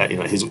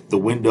the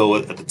window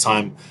at the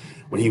time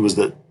when he was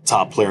the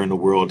top player in the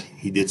world.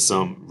 He did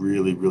some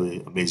really,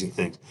 really amazing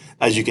things.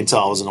 As you can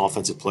tell, I was an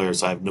offensive player,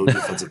 so I have no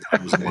defensive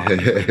players in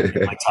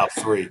my top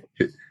 3.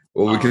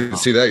 Well, we can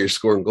see that you're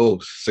scoring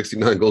goals,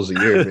 69 goals a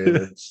year,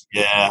 man.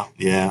 Yeah.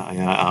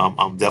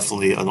 I'm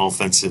definitely an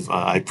offensive.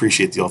 I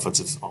appreciate the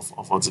offensive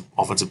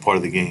part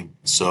of the game.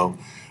 So,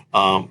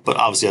 but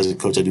obviously, as a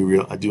coach, I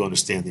do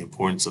understand the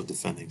importance of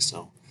defending.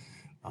 So,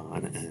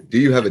 do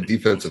you have a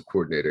defensive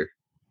coordinator?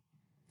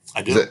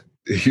 I do.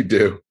 You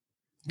do.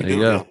 There you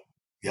go.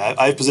 Yeah,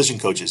 I have position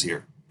coaches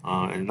here,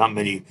 and not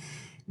many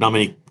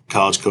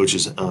college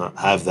coaches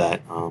have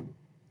that.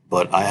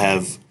 But I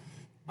have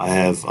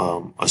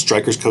a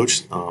strikers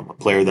coach, a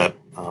player that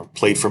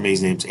played for me.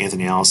 His name's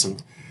Anthony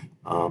Allison.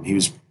 He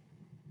was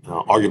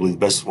arguably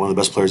one of the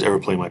best players ever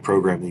played in my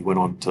program. He went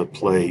on to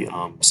play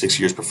 6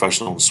 years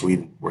professional in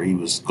Sweden, where he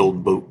was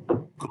Golden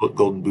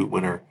Boot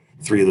winner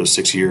 3 of those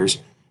 6 years,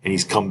 and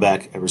he's come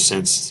back ever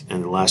since.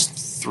 In the last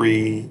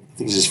 3, I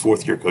think it's his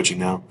 4th year coaching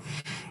now.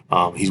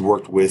 He's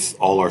worked with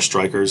all our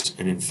strikers,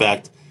 and in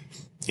fact,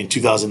 in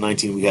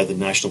 2019 we had the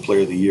National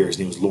Player of the Year. His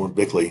name was Lauren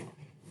Bickley.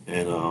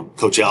 And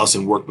Coach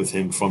Allison worked with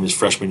him from his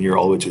freshman year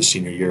all the way to his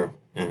senior year,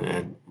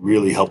 and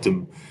really helped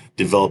him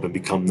develop and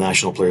become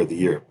National Player of the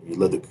Year. He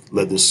led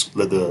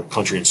the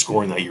country in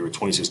scoring that year with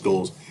 26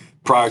 goals.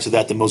 Prior to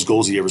that, the most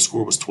goals he ever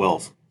scored was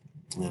 12.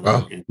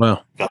 And,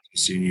 wow! Got to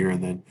his senior year,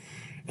 and then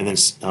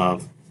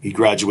he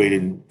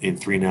graduated in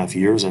 3.5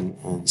 years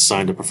and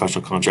signed a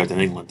professional contract in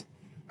England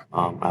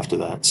after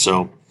that.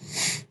 So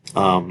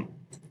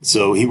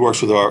he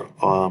works with our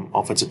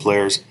offensive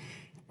players.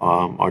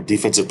 Our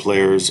defensive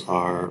players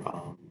our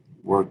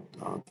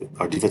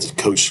defensive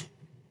coach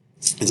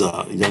is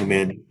a young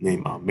man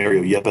named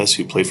Mario Yepes,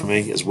 who played for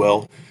me as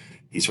well.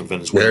 He's from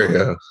Venezuela.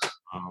 Mario.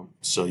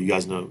 So you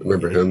guys know.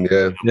 Remember him,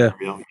 yeah.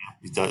 Mario.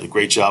 He's done a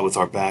great job with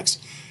our backs.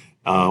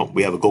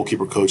 We have a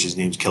goalkeeper coach. His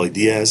name's Kelly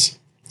Diaz,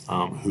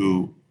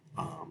 who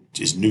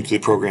is new to the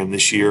program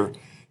this year.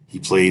 He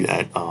played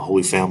at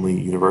Holy Family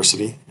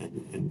University,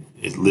 and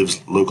it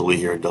lives locally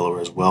here in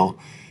Delaware as well.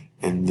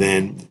 And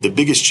then the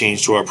biggest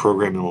change to our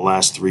program in the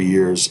last 3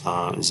 years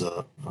is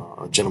a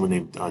gentleman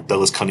named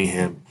Douglas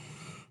Cunningham,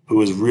 who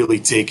has really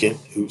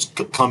who's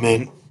come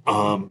in.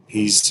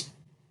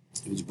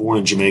 He was born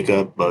in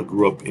Jamaica, but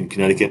grew up in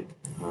Connecticut,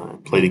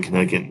 played in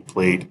Connecticut,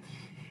 and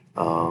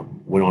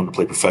went on to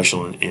play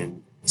professional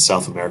in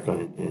South America,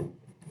 in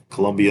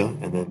Colombia,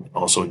 and then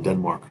also in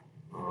Denmark.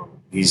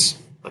 He's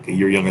like a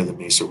year younger than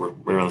me, so we're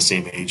around the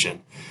same age.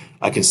 And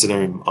I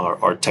consider him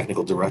our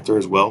technical director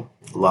as well.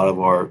 A lot of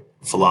our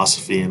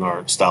philosophy and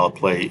our style of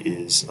play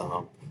is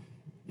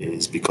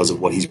because of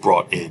what he's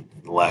brought in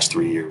the last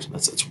 3 years. And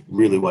that's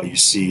really why you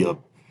see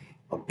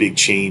a big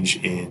change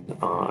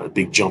a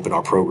big jump in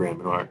our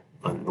program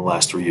in the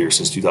last 3 years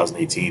since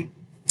 2018.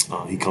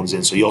 He comes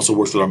in. So he also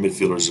works with our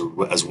midfielders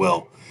as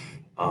well,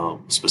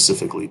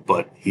 specifically.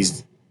 But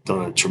he's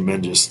done a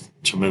tremendous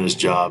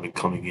job in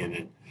coming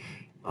in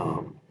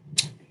and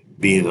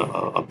being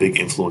a big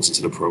influence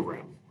into the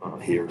program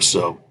here.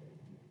 So,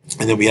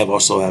 and then we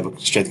also have a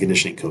strength and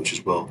conditioning coach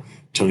as well,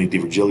 Tony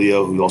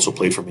DiVirgilio, who also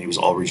played for me. He was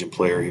all-region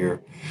player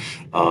here.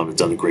 Has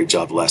done a great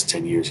job the last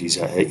 10 years. He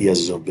has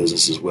his own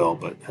business as well,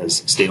 but has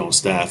stayed on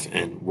staff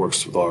and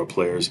works with all our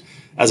players.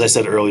 As I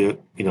said earlier,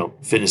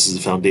 fitness is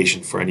the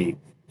foundation for any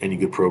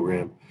good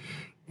program.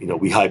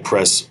 We high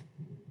press,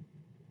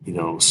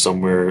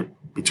 somewhere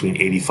between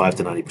 85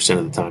 to 90%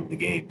 of the time in the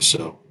game.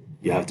 So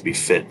you have to be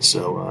fit.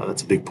 So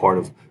that's a big part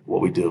of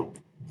what we do.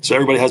 So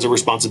everybody has their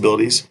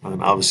responsibilities,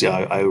 and obviously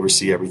I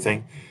oversee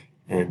everything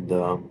and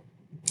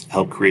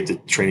help create the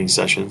training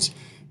sessions.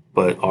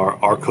 But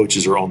our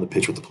coaches are on the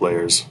pitch with the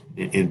players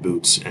in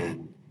boots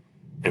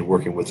and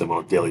working with them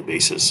on a daily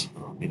basis.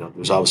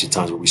 There's obviously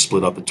times where we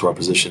split up into our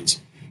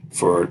positions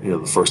for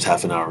the first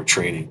half an hour of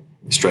training.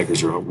 The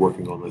strikers are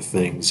working on their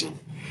things, and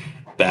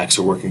backs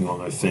are working on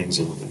their things,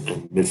 and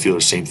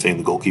midfielders, same thing.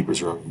 The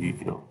goalkeepers are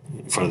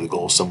in front of the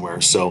goal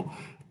somewhere. So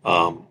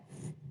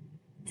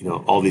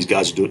all these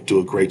guys do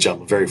a great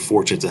job. I'm very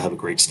fortunate to have a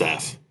great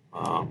staff.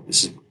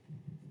 This is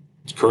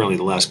currently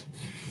the last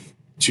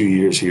 2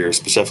 years here,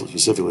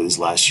 specifically this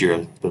last year,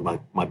 has been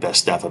my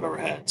best staff I've ever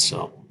had.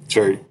 So it's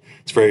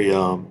very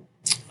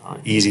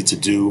easy to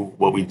do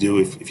what we do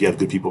if you have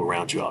good people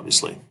around you,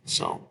 obviously.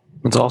 So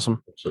that's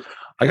awesome.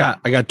 I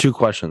got 2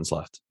 questions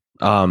left.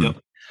 Yep.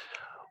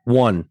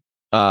 One,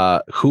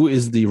 who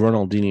is the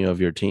Ronaldinho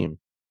of your team?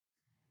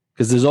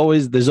 Because there's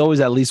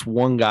always at least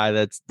one guy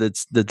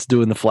that's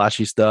doing the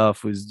flashy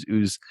stuff,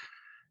 who's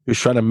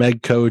trying to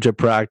meg coach at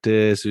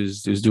practice,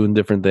 who's doing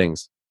different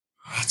things.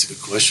 That's a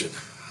good question.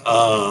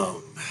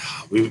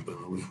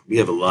 We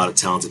have a lot of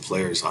talented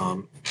players.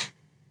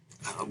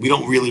 We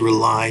don't really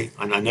rely,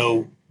 and I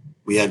know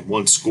we had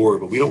one scorer,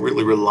 but we don't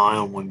really rely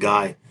on one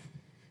guy.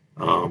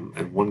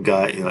 And one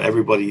guy,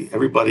 everybody.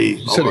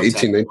 You said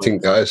 18, 19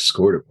 guys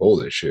scored a goal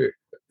this year.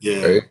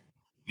 Yeah, right?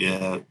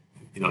 Yeah.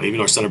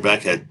 Even our center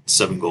back had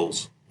 7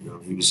 goals.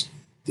 He was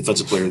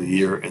defensive player of the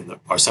year, and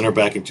our center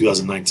back in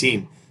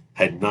 2019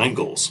 had 9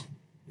 goals.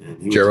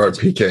 And Gerard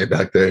Piqué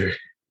back there.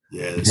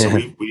 Yeah, so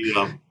we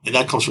and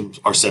that comes from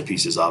our set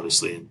pieces,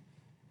 obviously, and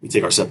we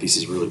take our set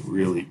pieces really,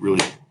 really,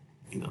 really,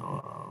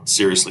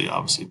 seriously,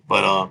 obviously.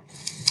 But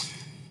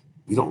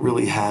we don't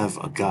really have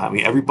a guy. I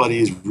mean, everybody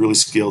is really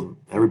skilled.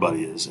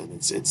 Everybody is, and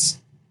it's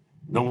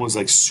no one's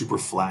like super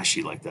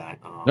flashy like that.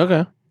 Okay.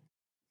 I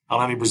don't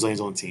have any Brazilians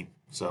on the team,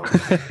 so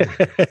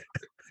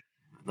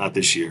not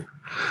this year.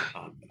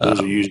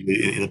 Those are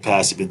usually in the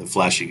past have been the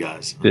flashy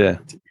guys. Yeah.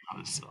 To be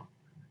honest, so.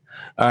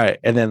 All right,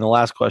 and then the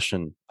last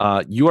question: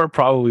 you are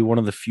probably one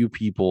of the few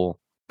people,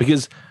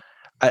 because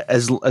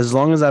as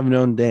long as I've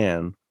known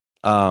Dan,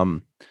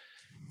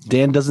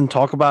 Dan doesn't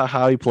talk about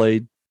how he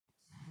played.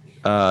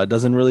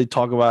 Doesn't really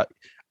talk about.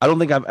 I don't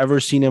think I've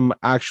ever seen him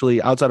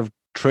actually outside of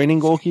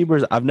training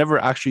goalkeepers. I've never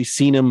actually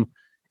seen him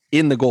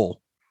in the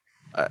goal.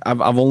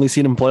 I've only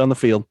seen him play on the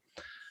field.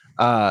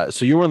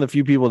 So you're one of the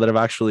few people that have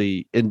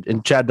actually,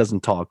 and Chad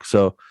doesn't talk.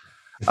 So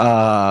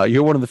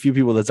you're one of the few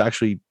people that's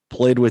actually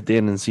played with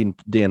Dan and seen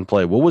Dan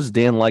play. What was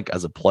Dan like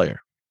as a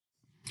player?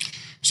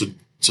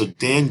 So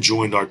Dan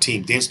joined our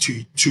team. Dan's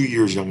two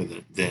years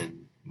younger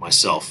than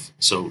myself.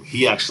 So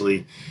he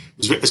actually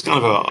it's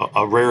kind of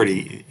a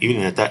rarity,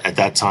 even at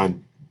that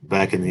time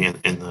back in the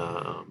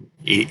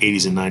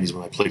 80s and 90s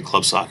when I played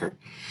club soccer.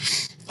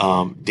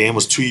 Dan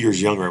was 2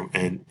 years younger,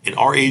 and in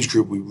our age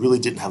group, we really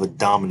didn't have a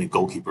dominant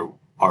goalkeeper.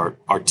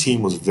 Our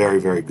team was very,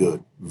 very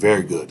good,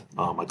 very good.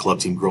 My club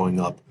team growing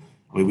up,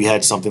 I mean, we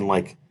had something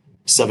like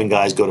 7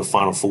 guys go to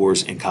Final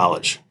Fours in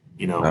college,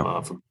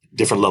 from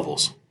different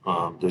levels.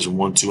 Division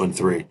 1, 2, and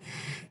 3.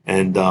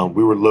 And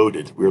we were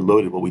loaded.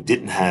 What we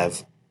didn't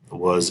have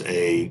was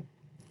a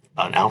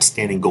an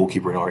outstanding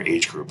goalkeeper in our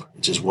age group.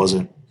 It just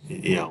wasn't,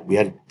 we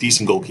had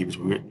decent goalkeepers.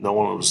 No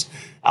one was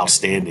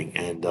outstanding.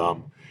 And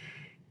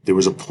there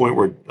was a point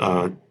where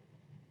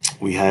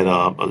we had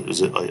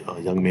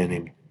a young man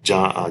named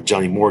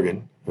Johnny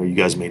Morgan, who you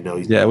guys may know.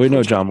 Yeah, we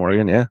know John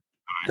Morgan, yeah.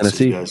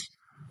 Tennessee. So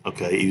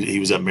okay, he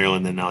was at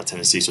Maryland, then now at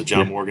Tennessee. So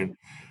John Morgan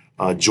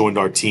joined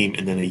our team,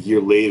 and then a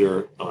year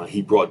later,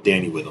 he brought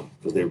Danny with him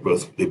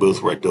because they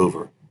both were at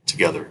Dover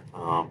together.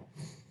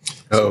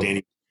 So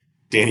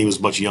Danny was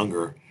much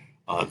younger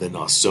than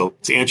us. So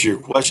to answer your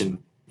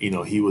question,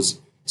 he was.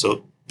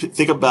 So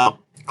think about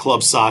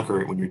club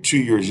soccer when you're 2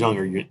 years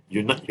younger.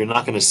 You're not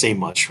going to say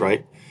much,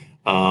 right?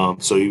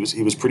 So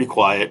he was pretty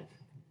quiet,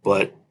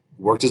 but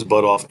worked his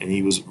butt off, and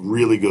he was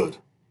really good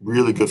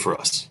for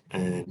us.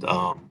 And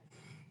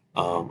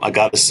I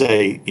got to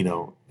say, I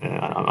know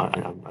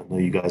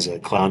you guys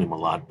clown him a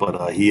lot,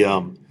 but he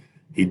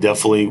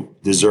definitely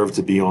deserved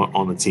to be on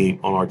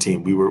our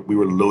team. We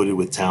were loaded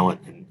with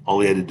talent, and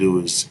all he had to do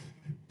was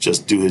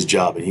just do his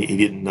job. And he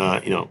didn't,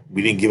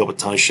 we didn't give up a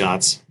ton of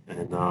shots,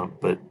 and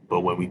but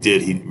when we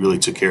did, he really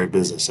took care of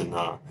business, and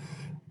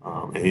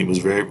he was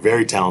very,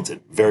 very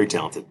talented, very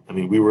talented. I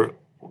mean, when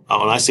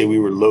I say we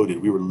were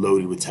loaded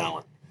with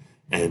talent,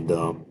 and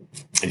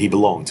he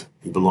belonged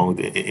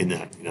in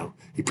that.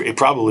 It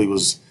probably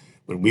was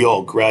when we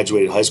all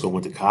graduated high school and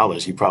went to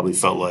college. He probably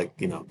felt like,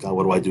 God,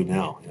 what do I do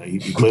now?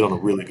 He played on a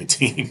really good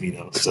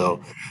team,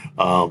 So,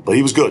 but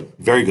he was good,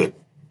 very good,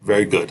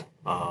 very good.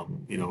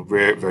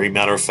 Very, very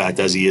matter of fact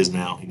as he is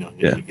now. He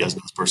has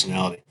his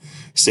personality.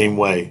 Same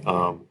way,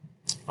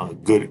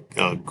 good,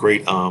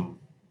 great.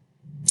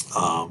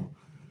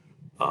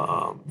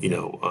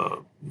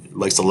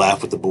 Likes to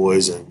laugh with the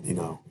boys,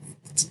 and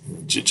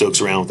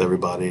jokes around with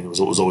everybody, and it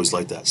was always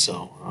like that.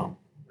 So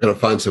gotta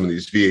find some of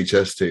these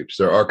VHS tapes.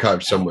 They're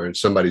archived somewhere in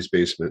somebody's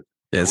basement.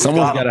 Yeah,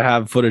 someone's got to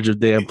have footage of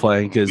Dan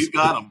playing because we've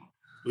got them.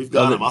 We've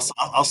got them.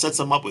 I'll set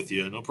some up with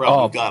you. No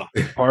problem. We've got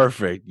them.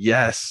 Perfect.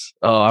 Yes.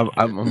 Oh,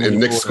 I'm and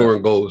Nick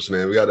scoring goals,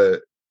 man. We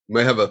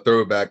might have a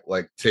throwback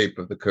like tape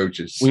of the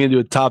coaches. We can do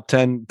a top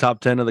 10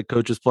 of the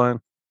coaches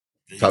playing.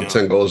 Top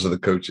 10 goals of the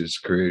coaches'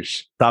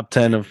 careers. Top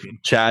 10 of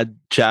Chad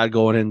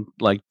going in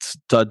like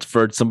studs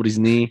for somebody's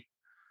knee.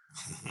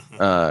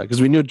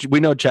 Because we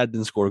know Chad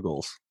didn't score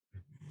goals.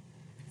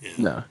 Yeah.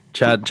 No,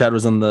 Chad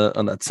was on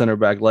that center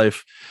back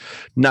life,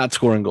 not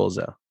scoring goals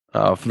though.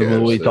 For the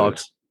movie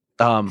talks.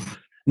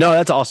 No,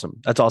 that's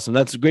awesome. That's awesome.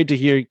 That's great to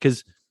hear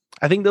because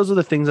I think those are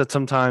the things that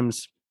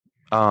sometimes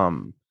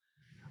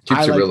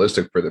keeps it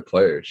realistic for the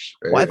players.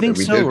 Right? Well, I think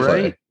so,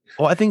 right?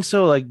 Well, I think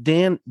so. Like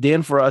Dan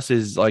for us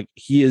is like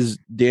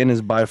Dan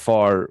is by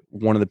far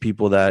one of the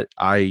people that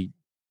I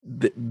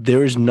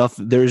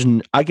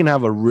can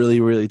have a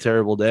really, really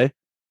terrible day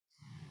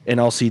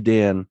and I'll see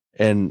Dan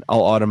and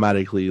I'll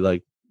automatically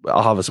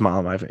I'll have a smile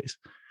on my face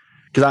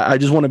because I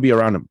just want to be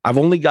around him. I've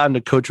only gotten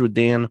to coach with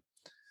Dan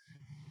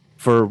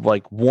for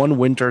like one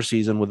winter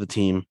season with the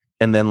team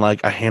and then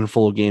like a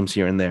handful of games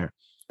here and there.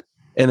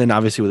 And then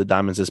obviously with the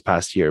Diamonds this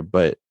past year,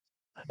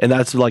 and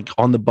that's like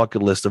on the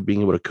bucket list of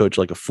being able to coach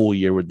like a full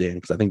year with Dan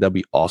because I think that'd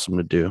be awesome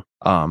to do.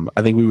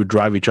 I think we would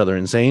drive each other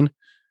insane,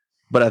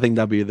 but I think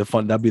that'd be the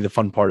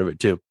fun part of it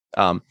too.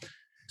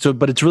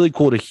 But it's really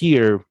cool to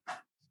hear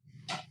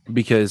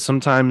because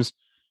sometimes,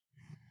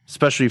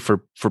 especially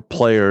for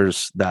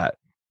players that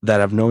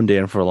have known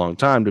Dan for a long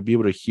time, to be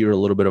able to hear a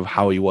little bit of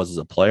how he was as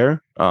a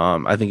player,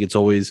 I think it's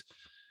always,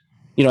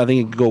 I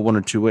think it could go one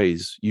or two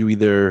ways. You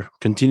either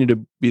continue to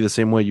be the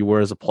same way you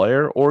were as a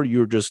player, or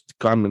you're just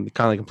kind of the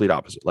complete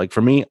opposite. Like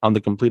for me, I'm the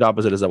complete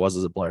opposite as I was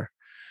as a player.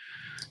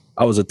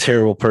 I was a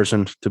terrible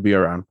person to be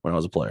around when I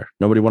was a player.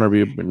 Nobody wanted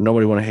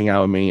to hang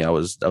out with me. I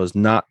was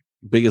not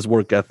biggest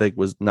work ethic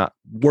was not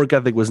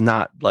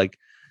like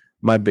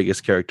my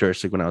biggest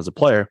characteristic when I was a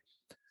player.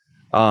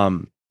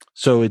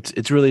 So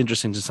it's really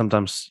interesting to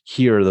sometimes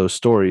hear those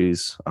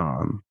stories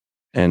and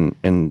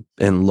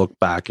look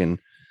back and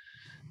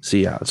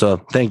see how. So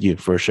thank you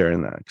for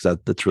sharing that because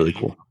that's really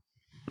cool.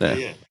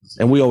 Yeah.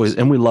 And we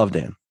love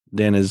Dan.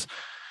 Dan is,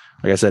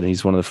 like I said,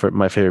 he's one of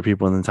my favorite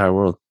people in the entire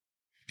world.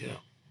 Yeah,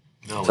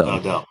 no,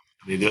 without doubt.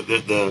 I mean,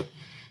 the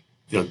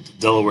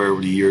Delaware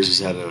over the years has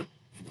had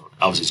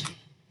obviously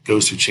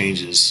goes through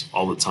changes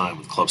all the time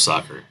with club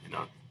soccer.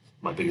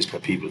 My biggest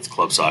pet peeve with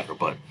club soccer,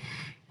 but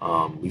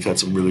we've had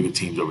some really good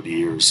teams over the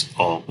years,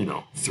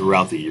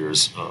 throughout the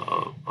years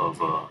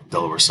of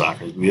Delaware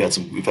soccer. We've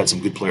had some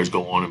good players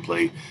go on and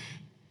play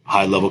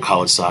high level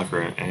college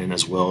soccer and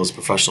as well as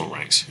professional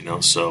ranks.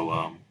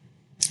 So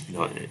in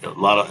a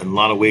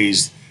lot of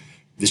ways,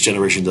 this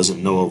generation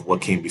doesn't know of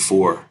what came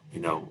before.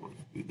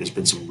 There's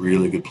been some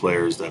really good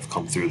players that have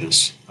come through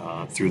this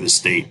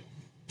state,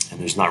 and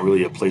there's not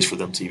really a place for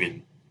them to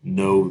even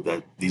know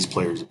that these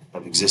players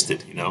have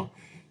existed.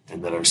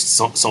 And that are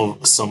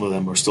some of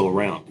them are still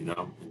around, and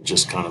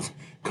just kind of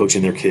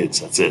coaching their kids.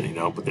 That's it,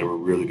 But they were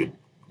really good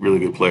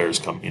players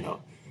coming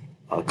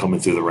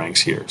through the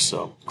ranks here.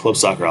 So club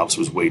soccer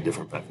obviously was way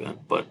different back then.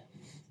 But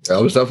I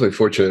was definitely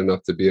fortunate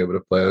enough to be able to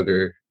play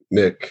under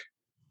Nick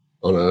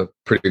on a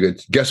pretty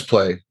good guest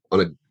play on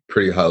a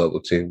pretty high level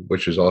team,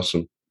 which is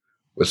awesome.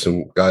 With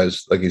some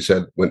guys, like you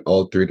said, went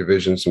all 3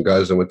 divisions. Some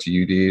guys that went to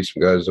UD,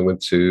 some guys that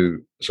went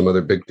to some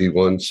other big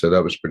D1s. So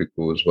that was pretty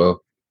cool as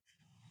well.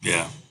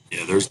 Yeah.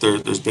 There's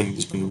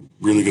been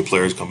really good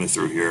players coming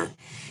through here,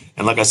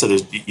 and like I said,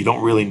 you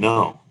don't really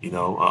know,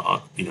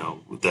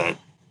 that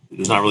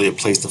there's not really a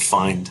place to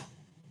find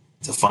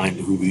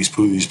who these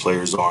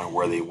players are and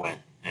where they went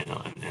and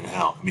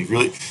how. I mean,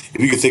 really, if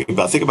you could think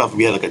about if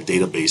we had like a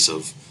database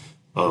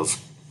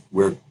of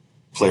where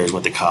players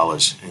went to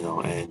college,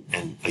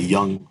 and a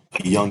young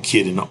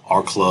kid in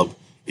our club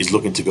is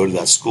looking to go to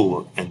that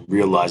school and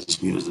realizes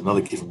there's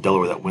another kid from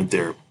Delaware that went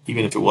there,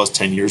 even if it was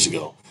 10 years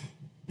ago.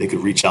 They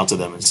could reach out to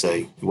them and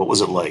say, "What was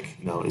it like?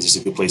 Is this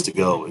a good place to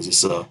go? Is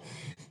this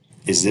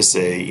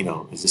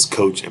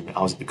coach? And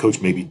the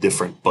coach may be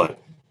different, but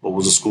what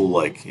was the school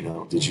like?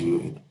 Did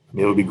you? I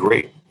mean, it would be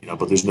great,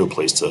 but there's no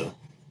place to,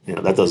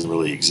 that doesn't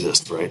really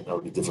exist, right? That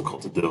would be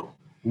difficult to do."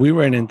 We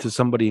ran into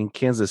somebody in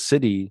Kansas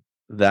City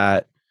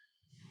that,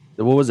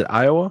 what was it,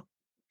 Iowa?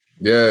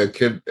 Yeah, a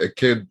kid.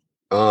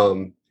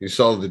 He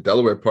saw the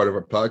Delaware part of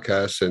our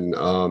podcast, and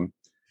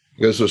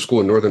he goes to a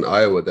school in northern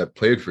Iowa that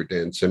played for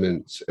Dan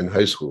Simmons in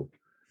high school.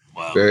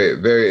 Wow. Very,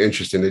 very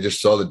interesting. They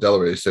just saw the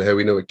Delaware. They said, "Hey,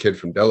 we know a kid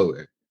from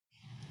Delaware."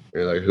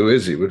 And they're like, "Who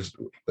is he? What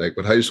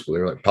high school?"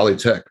 They're like,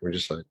 "Polytech." We're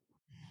just like,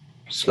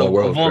 small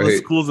world. Of all the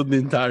schools in the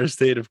entire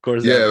state, of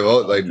course. Yeah,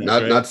 well, like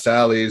not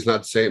Sally's,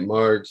 not St.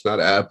 Mark's, not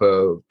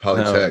Apo,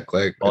 Polytech.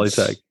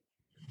 Polytech.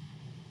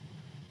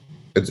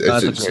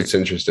 It's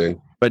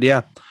interesting. But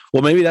yeah,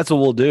 well, maybe that's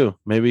what we'll do.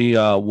 Maybe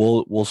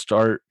we'll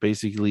start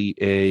basically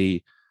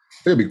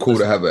it'd be cool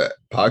to have a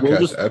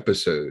podcast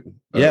episode.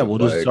 Yeah, we'll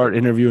just start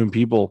interviewing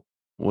people.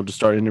 We'll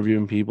try to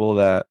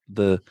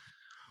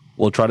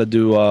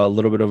do a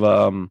little bit of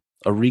a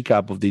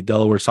recap of the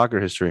Delaware soccer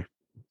history.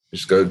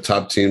 Just go to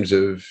top teams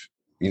of,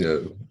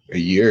 a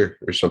year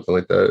or something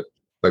like that,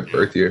 like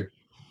birth year.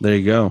 There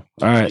you go.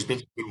 All right. There's been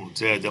some good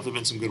ones. Yeah, definitely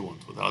been some good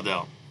ones, without a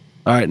doubt.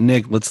 All right,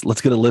 Nick,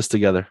 let's get a list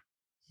together.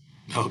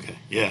 Okay.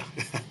 Yeah.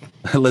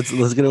 let's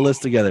get a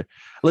list together.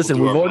 Listen,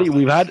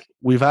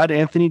 we've had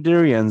Anthony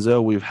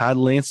DiRienzo, we've had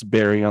Lance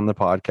Berry on the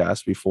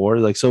podcast before.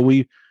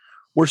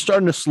 We're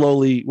starting to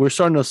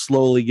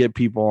slowly get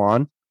people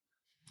on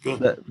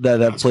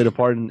that played a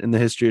part in the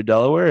history of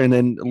Delaware. And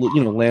then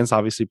Lance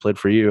obviously played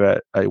for you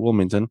at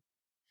Wilmington.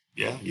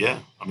 Yeah.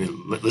 I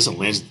mean, listen,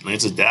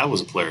 Lance's dad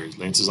was a player.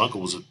 Lance's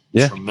uncle was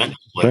a tremendous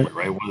player,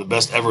 right? One of the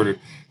best ever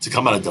to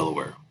come out of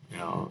Delaware,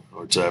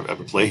 or to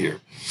ever play here.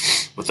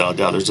 Without a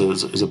doubt,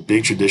 there's a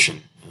big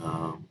tradition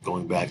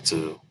going back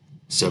to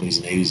 70s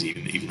and 80s,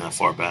 even that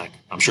far back.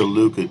 I'm sure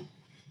Lou could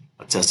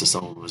attest to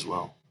some of them as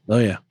well. Oh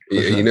yeah.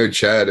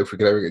 Chad, if we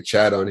could ever get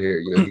Chad on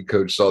here, he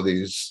coached all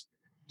these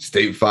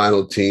state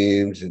final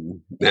teams and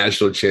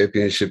national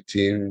championship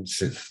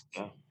teams.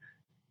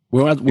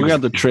 We're gonna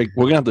have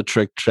to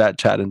trick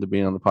Chad into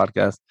being on the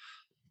podcast.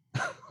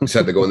 Just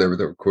had to go in there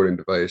with a recording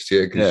device,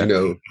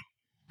 because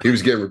he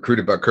was getting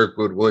recruited by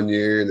Kirkwood one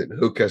year, and then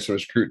Hillcastle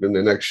was recruiting him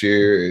the next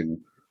year, and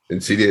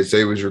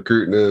CDSA was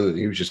recruiting him, and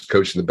he was just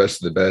coaching the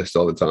best of the best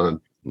all the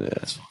time. Yeah.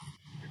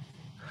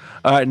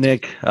 All right,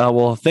 Nick.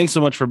 Well, thanks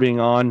so much for being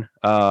on.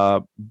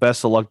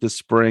 Best of luck this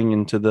spring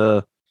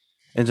into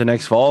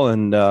next fall,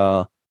 and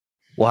we'll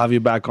have you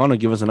back on and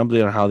give us an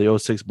update on how the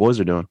 06 boys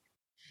are doing.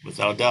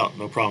 Without a doubt.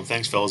 No problem.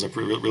 Thanks, fellas. I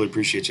really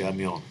appreciate you having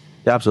me on.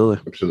 Yeah,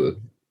 absolutely.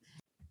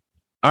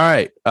 All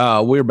right.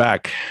 We're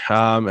back.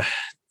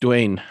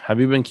 Dwayne,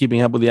 have you been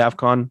keeping up with the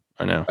AFCON?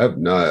 I know. I have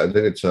not. I think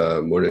it's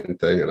a morning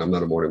thing, and I'm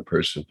not a morning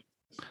person.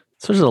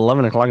 So it's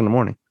 11 o'clock in the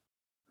morning.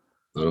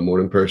 Not a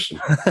morning person.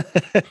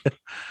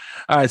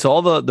 All right. So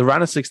all the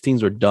round of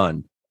 16s are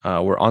done.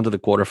 We're on to the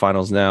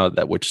quarterfinals now,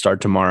 which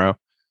start tomorrow.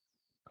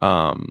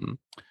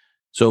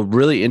 So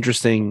really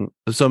interesting.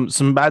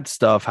 Some bad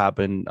stuff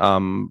happened.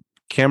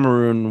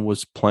 Cameroon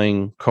was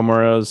playing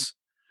Comoros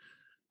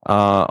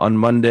on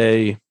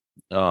Monday.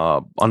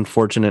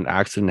 Unfortunate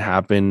accident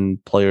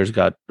happened.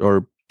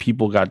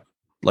 People got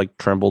like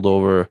trampled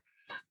over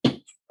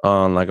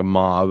like a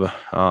mob.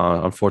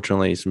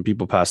 Unfortunately, some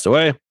people passed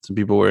away. Some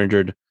people were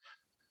injured.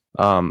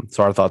 So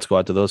our thoughts go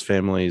out to those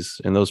families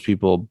and those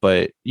people.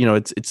 But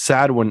it's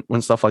sad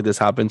when stuff like this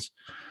happens.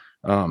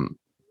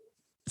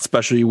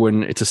 Especially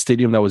when it's a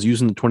stadium that was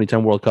used in the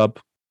 2010 World Cup.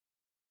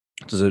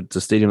 It's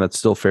a stadium that's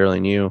still fairly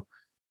new.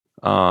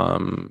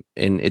 And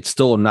it's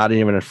still not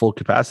even at full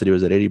capacity. It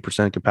was at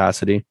 80%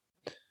 capacity.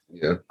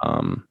 Yeah.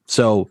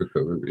 So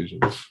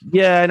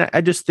yeah, and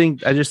I just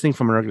think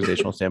from an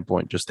organizational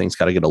standpoint, just things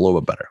got to get a little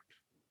bit better.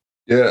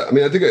 Yeah, I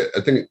mean, I think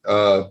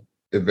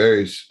it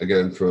varies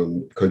again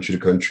from country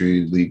to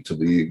country, league to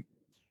league,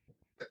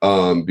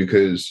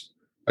 because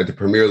like the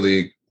Premier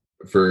League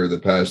for the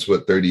past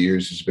 30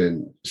 years has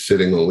been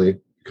sitting only.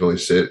 You can only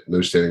sit,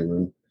 no standing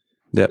room.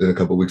 Yeah. Then a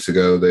couple of weeks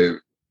ago,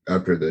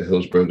 after the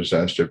Hillsborough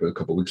disaster, but a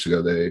couple of weeks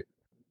ago, they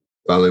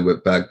finally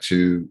went back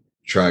to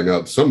trying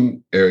out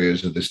some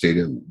areas of the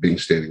stadium being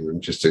standing room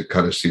just to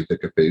kind of see if they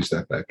could phase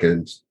that back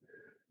in.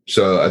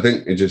 So I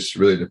think it just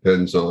really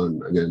depends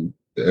on, again,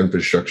 the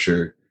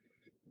infrastructure,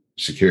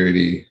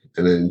 security,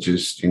 and then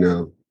just,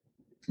 I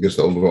guess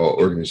the overall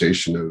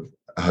organization of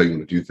how you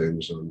want to do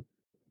things on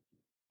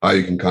how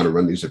you can kind of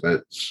run these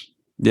events.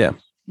 Yeah.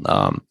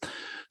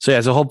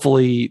 So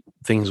hopefully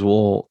things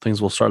will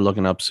start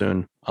looking up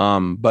soon.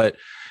 But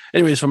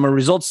anyways, from a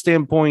results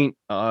standpoint,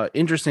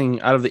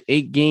 interesting. Out of the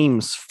 8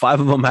 games,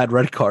 5 of them had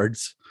red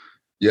cards.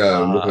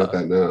 Yeah, I'm looking at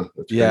that now.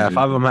 That's yeah, crazy.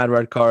 5 of them had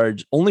red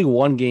cards. Only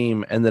one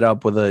game ended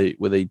up with a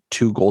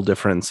 2-goal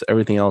difference.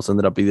 Everything else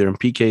ended up either in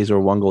PKs or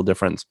 1-goal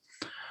difference.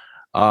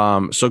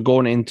 So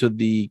going into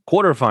the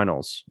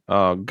quarterfinals,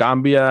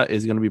 Gambia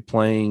is going to be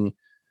playing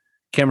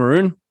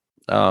Cameroon.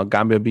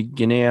 Gambia beat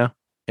Guinea,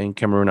 and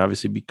Cameroon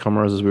obviously beat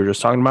Comoros, as we were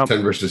just talking about.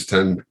 10 versus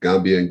 10,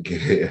 Gambia and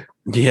Guinea.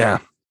 Yeah.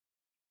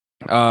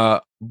 Burkina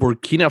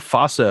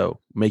Faso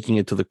making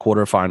it to the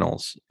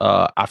quarterfinals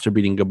after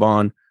beating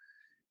Gabon.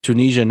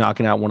 Tunisia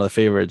knocking out one of the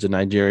favorites in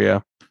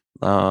Nigeria.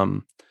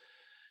 And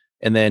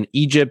then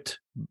Egypt,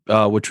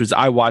 which was,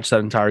 I watched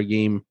that entire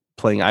game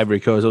playing Ivory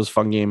Coast. It was a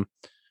fun game.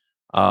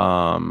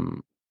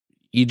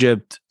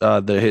 Egypt,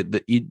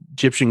 the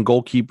Egyptian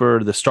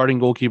goalkeeper, the starting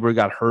goalkeeper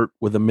got hurt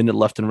with a minute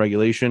left in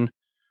regulation,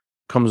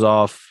 comes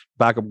off,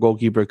 backup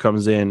goalkeeper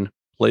comes in,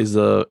 plays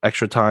the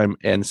extra time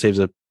and saves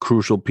a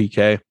crucial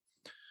PK.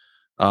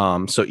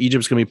 So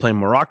Egypt's going to be playing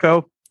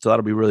Morocco. So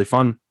that'll be really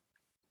fun.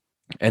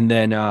 And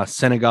then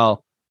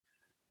Senegal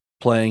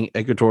playing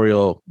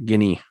Equatorial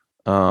Guinea.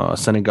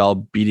 Senegal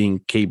beating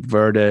Cape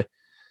Verde.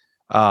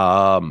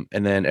 And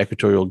then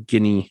Equatorial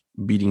Guinea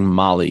beating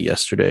Mali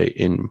yesterday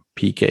in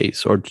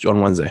PKs, or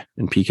on Wednesday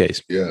in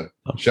PKs. Yeah.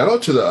 Shout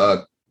out to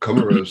the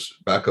Comoros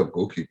backup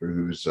goalkeeper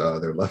who's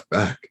their left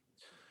back.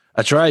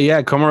 That's right.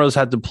 Yeah. Comoros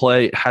had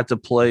to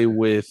play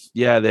with,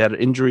 they had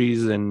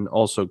injuries and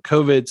also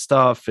COVID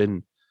stuff.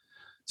 And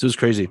so it was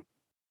crazy.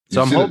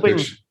 So I'm hoping.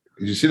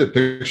 Did you see the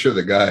picture of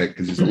the guy?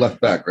 Because he's a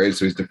left back, right?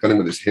 So he's defending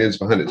with his hands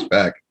behind his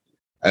back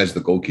as the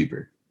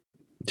goalkeeper.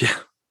 Yeah.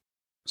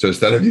 So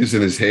instead of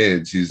using his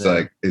hands, he's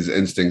like, his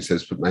instinct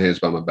says, put my hands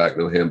behind my back,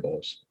 no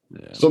handballs.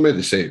 Yeah. Still made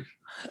the save.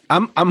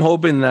 I'm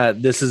hoping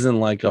that this isn't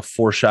like a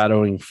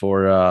foreshadowing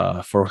for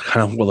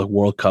kind of what the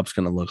World Cup's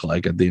going to look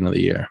like at the end of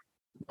the year.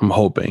 I'm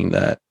hoping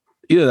that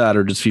either that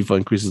or just FIFA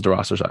increases the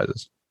roster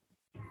sizes.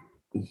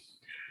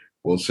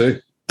 We'll see.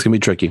 It's gonna be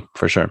tricky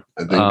for sure.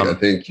 I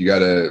think you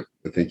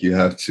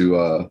have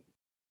to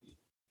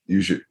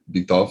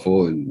be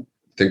thoughtful and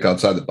think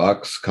outside the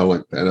box, kind of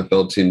like the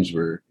NFL teams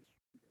were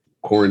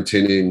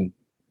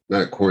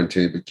not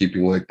quarantining, but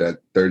keeping like that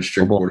third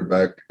string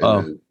quarterback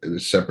in a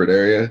separate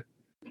area.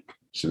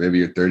 So maybe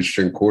your third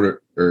string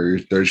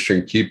third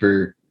string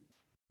keeper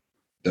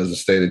doesn't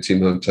stay in a team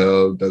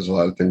hotel, does a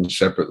lot of things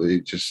separately,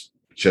 just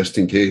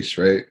in case,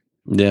 right?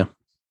 Yeah.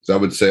 So I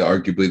would say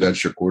arguably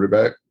that's your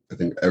quarterback. I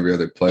think every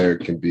other player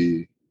can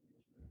be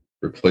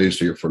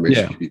replaced or your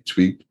formation can be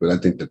tweaked, but I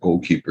think the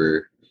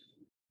goalkeeper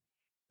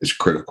is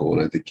critical,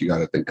 and I think you got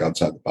to think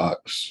outside the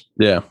box.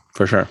 Yeah,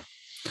 for sure.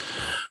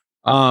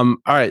 All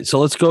right, so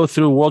let's go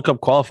through World Cup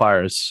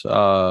qualifiers.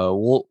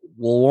 We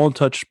won't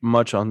touch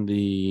much on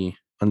the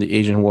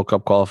Asian World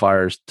Cup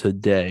qualifiers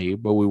today,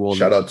 but we will.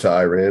 Shout out to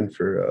Iran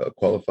for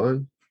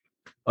qualifying.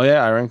 Oh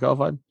yeah, Iran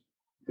qualified.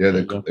 Yeah,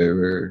 they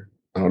were.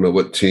 I don't know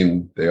what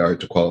team they are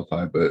to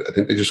qualify, but I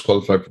think they just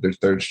qualified for their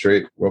 3rd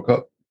straight World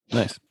Cup.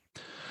 Nice.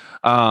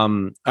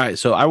 All right,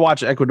 so I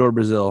watched Ecuador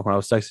Brazil. I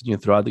was texting you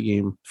throughout the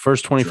game.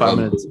 First 25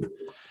 minutes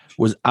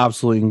was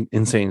absolutely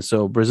insane.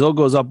 So Brazil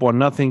goes up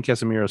 1-0.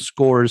 Casemiro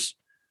scores.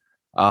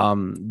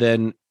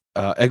 Then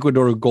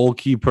Ecuador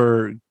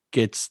goalkeeper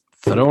gets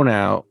thrown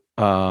out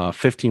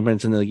 15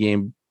 minutes into the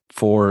game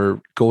for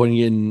going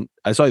in.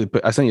 I sent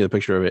you the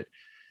picture of it.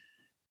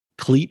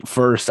 Cleat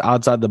first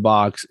outside the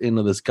box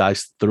into this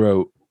guy's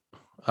throat.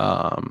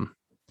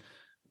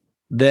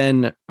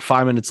 Then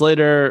 5 minutes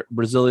later,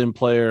 Brazilian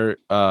player,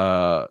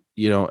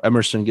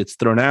 Emerson gets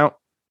thrown out.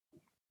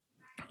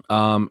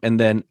 And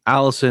then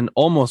Allison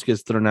almost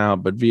gets thrown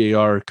out, but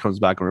VAR comes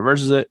back and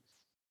reverses it.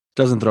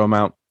 Doesn't throw him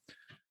out.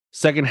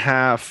 Second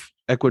half,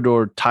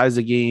 Ecuador ties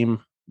the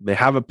game. They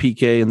have a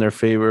PK in their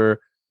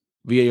favor.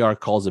 VAR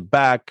calls it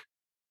back.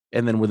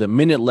 And then with a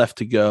minute left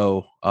to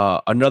go,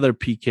 another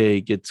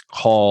PK gets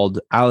called.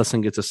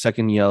 Allison gets a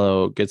second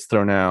yellow, gets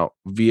thrown out.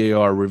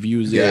 VAR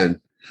reviews it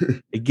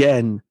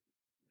again.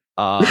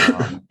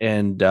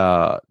 And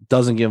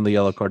doesn't give him the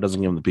yellow card,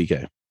 doesn't give him the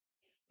PK.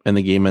 And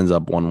the game ends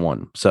up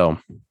 1-1. So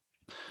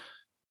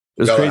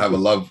gotta have a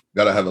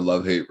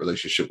love-hate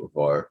relationship with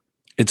VAR.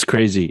 It's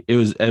crazy. It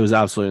was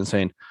absolutely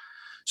insane.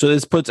 So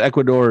this puts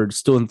Ecuador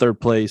still in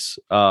 3rd place.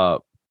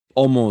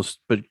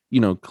 Almost, but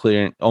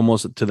clearing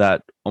almost to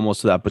that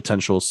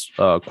potential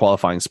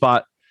qualifying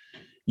spot.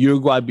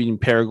 Uruguay beating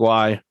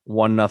Paraguay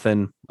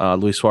 1-0.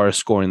 Luis Suarez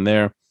scoring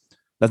there.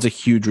 That's a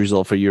huge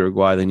result for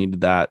Uruguay. They needed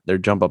that. Their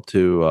jump up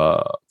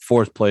to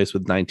 4th place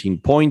with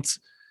 19 points.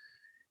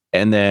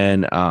 And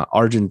then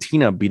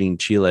Argentina beating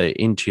Chile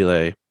in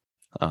Chile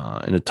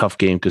in a tough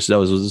game, because that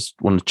was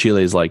one of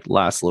Chile's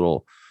last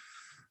little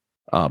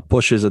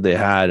pushes that they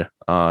had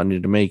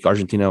needed to make.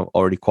 Argentina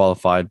already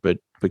qualified, but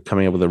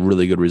coming up with a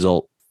really good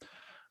result.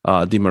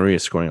 Di Maria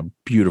scoring a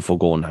beautiful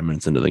goal 9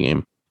 minutes into the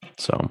game.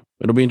 So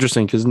it'll be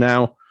interesting because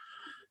now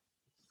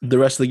the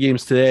rest of the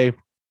games today,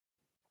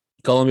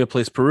 Colombia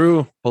plays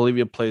Peru,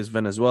 Bolivia plays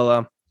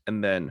Venezuela,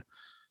 and then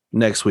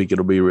next week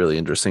it'll be really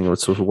interesting.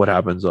 What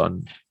happens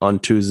on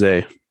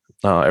Tuesday?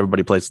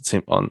 Everybody plays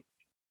on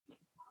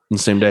the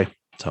same day.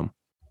 So,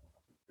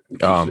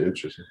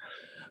 Interesting.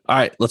 All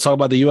right, let's talk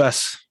about the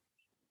U.S.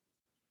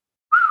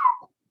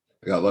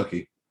 They got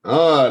lucky.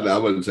 No, I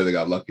wouldn't say they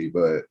got lucky,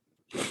 but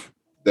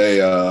they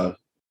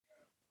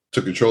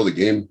took control of the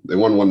game. They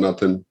won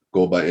 1-0,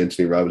 goal by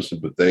Anthony Robinson,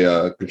 but they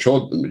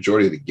controlled the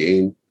majority of the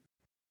game,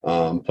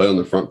 played on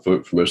the front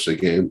foot for most of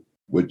the game,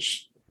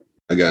 which,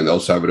 again, El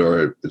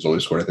Salvador has only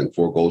scored, I think,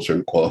 4 goals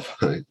during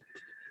qualifying,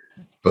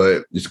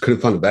 but just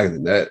couldn't find the back of the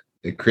net.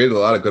 It created a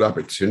lot of good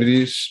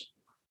opportunities,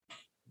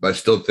 but I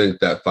still think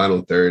that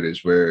final third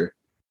is where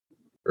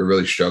we're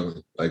really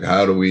struggling. Like,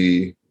 how do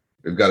we've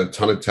got a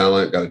ton of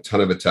talent, got a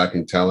ton of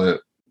attacking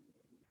talent,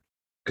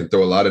 can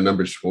throw a lot of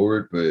numbers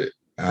forward, but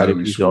how do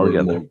we score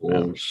more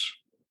goals?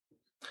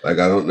 Yeah. Like,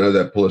 I don't know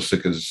that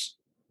Pulisic is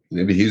 –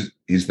 maybe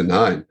he's the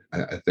 9.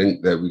 I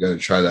think that we got to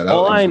try that out.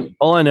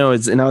 All I know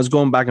is – and I was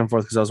going back and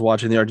forth because I was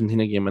watching the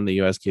Argentina game and the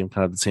U.S. game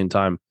kind of at the same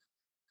time.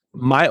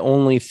 My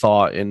only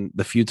thought in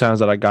the few times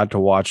that I got to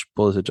watch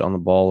Pulisic on the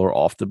ball or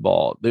off the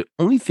ball, the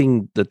only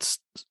thing that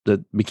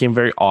became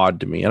very odd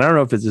to me, and I don't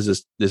know if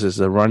this is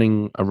a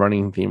running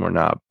theme or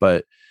not,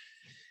 but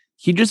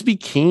he just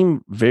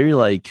became very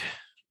like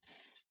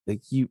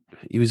he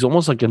was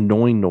almost like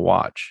annoying to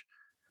watch.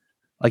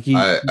 Like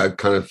I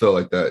kind of felt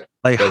like that.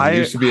 Like he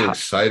used to be an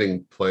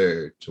exciting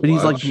player to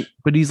watch.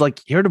 He's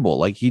like irritable.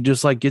 Like he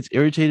just like gets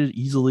irritated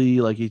easily.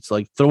 Like he's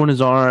like throwing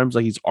his arms,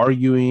 like he's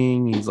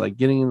arguing. He's like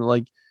getting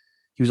like.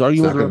 He was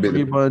arguing with the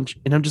referee a bunch,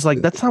 and I'm just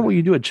like, that's not what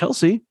you do at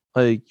Chelsea.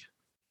 Like,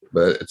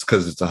 but it's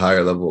because it's a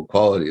higher level of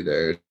quality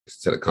there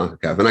instead of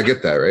CONCACAF, and I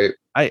get that, right?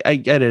 I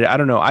get it. I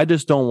don't know. I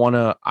just don't want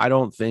to. I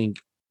don't think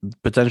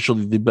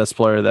potentially the best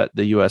player that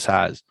the U.S.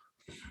 has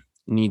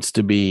needs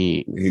to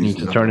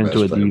turn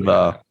into a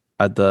diva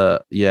at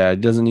the. Yeah,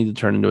 it doesn't need to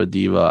turn into a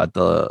diva at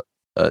the.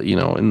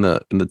 In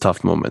the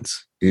tough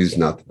moments. He's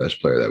not the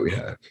best player that we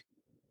have.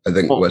 I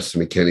think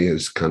Weston McKennie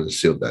has kind of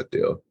sealed that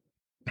deal.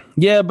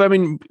 Yeah, but I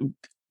mean.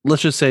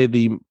 Let's just say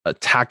the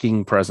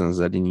attacking presence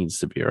that he needs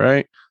to be,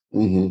 right?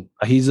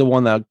 Mm-hmm. He's the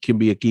one that can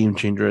be a game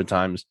changer at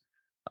times.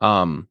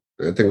 I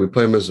think we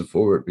play him as a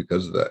forward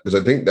because of that. Because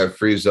I think that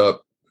frees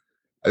up.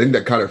 I think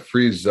that kind of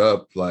frees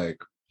up,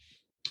 like,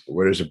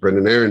 where does a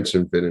Brendan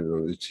Aronson fit in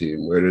on the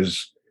team? Where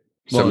does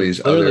some of these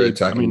other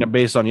attacking? I mean,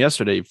 based on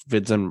yesterday,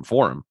 fits in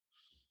for him.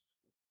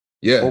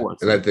 Yeah,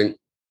 and I think,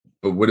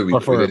 but what do we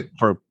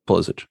for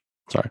Pulisic?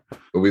 Sorry,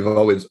 but we've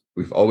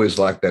always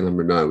lacked that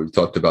number 9. We've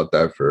talked about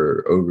that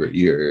for over a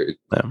year.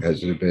 Yeah.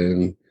 Has it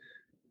been,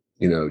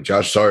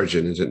 Josh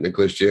Sargent? Is it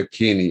Nicholas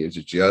Giacchini? Is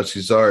it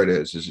Giassi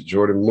Zardes? Is it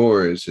Jordan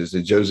Morris? Is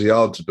it Josie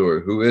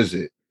Altidore? Who is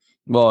it?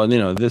 Well,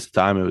 this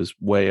time it was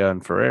Weah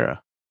and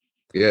Ferreira.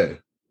 Yeah,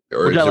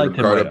 or is it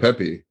Ricardo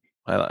Pepi?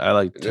 I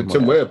like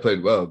Tim Weah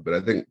played well, but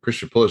I think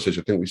Christian Pulisic.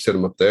 I think we set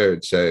him up there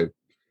and say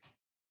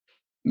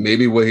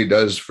maybe what he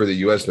does for the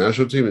U.S.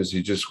 national team is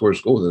he just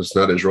scores goals. It's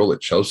not his role at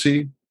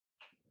Chelsea.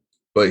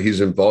 But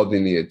he's involved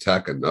in the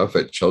attack enough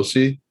at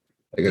Chelsea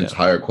against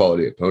higher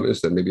quality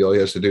opponents that maybe all he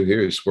has to do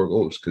here is score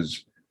goals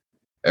because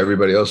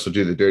everybody else will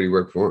do the dirty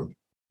work for him.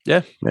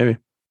 Yeah, maybe.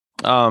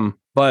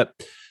 But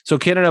so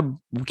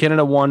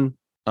Canada won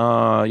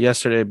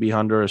yesterday, beat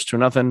Honduras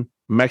 2-0.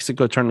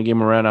 Mexico turned the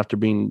game around after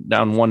being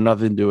down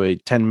 1-0 to a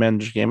 10-man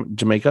game.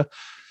 Jamaica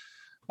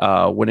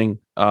winning.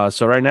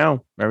 So right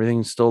now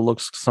everything still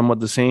looks somewhat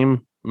the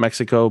same.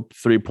 Mexico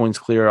 3 points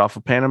clear off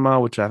of Panama,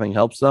 which I think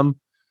helps them.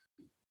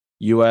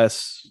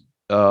 U.S.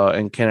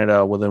 And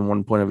Canada within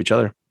 1 point of each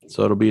other,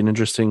 so it'll be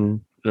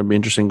interesting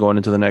going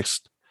into the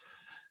next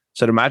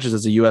set of matches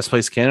as the U.S.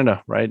 plays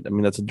Canada, right? I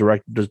mean, that's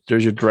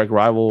there's your direct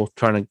rival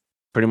trying to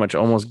pretty much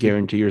almost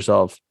guarantee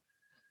yourself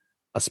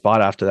a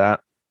spot after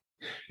that.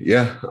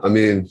 Yeah, I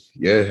mean,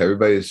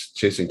 everybody's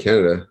chasing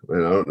Canada,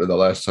 and I don't know the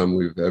last time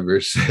we've ever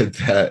said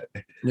that.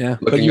 Yeah,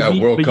 looking at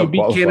World Cup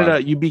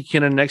qualifying. You beat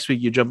Canada next week.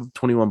 You jump up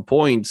 21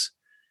 points.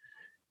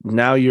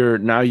 Now you're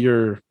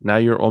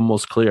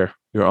almost clear.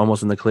 You're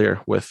almost in the clear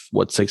with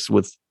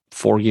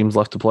 4 games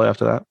left to play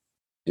after that.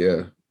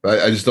 Yeah.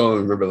 I just don't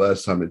remember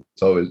last time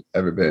it's always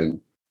ever been,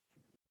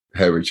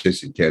 hey, we're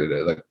chasing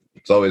Canada. Like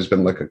it's always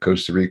been like a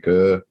Costa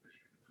Rica.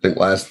 I think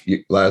last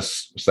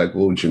it's like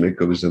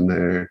Jamaica was in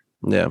there.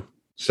 Yeah.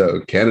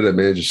 So Canada,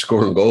 man, just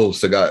scoring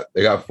goals. They got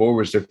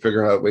forwards. They're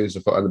figuring out ways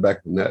to find the back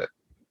of the net.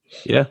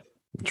 Yeah,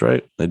 that's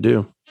right. They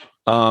do.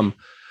 All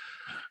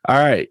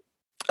right.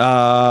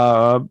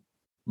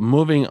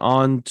 Moving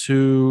on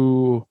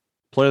to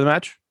player of the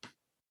match,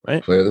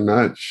 right? Player of the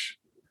match.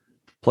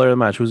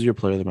 Who's your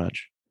player of the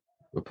match?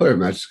 My player of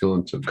the match is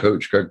going to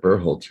Coach Greg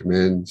Berhalter,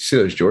 man. You see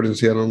those Jordans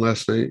he had on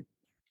last night?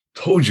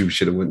 Told you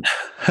should have went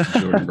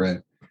Jordan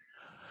Brand.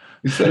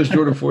 You saw those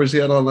Jordan 4s he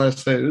had on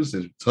last night? This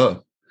is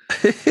tough.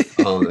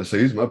 So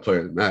he's my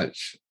player of the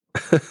match.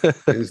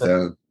 He's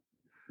down.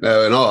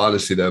 No, in all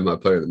honesty, though, my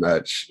player of the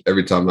match,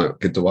 every time I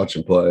get to watch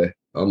him play,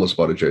 I almost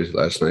bought a jersey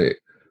last night.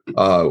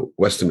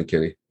 Weston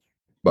McKennie,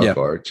 by Yeah.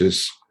 far.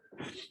 Just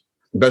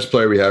best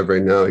player we have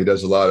right now. He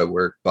does a lot of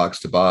work box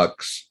to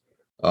box.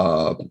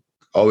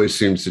 Always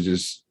seems to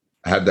just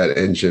have that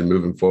engine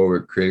moving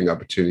forward, creating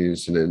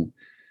opportunities. And then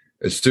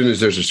as soon as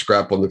there's a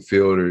scrap on the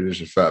field or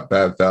there's a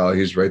bad foul,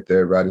 he's right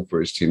there riding for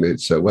his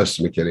teammates. So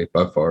Weston McKennie,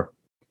 by far.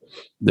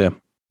 Yeah.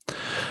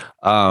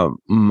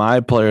 My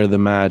player of the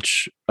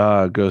match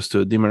goes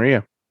to Di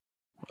Maria.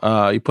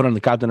 He put on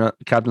the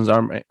captain's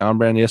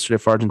armband yesterday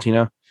for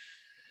Argentina.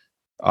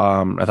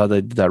 I thought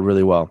they did that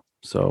really well.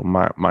 So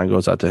mine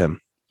goes out to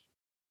him.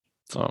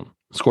 So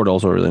scored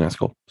also a really nice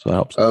goal. So that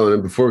helps. Oh, and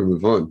then before we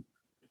move on,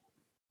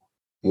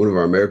 one of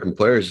our American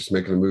players is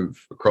making a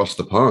move across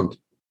the pond.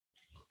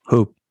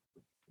 Who?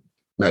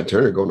 Matt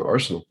Turner going to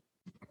Arsenal.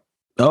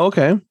 Oh,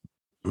 okay.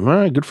 All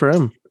right, good for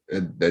him.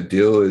 That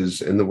deal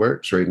is in the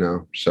works right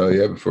now. So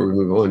yeah, before we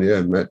move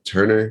on, Matt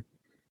Turner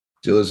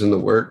deal is in the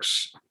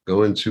works,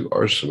 going to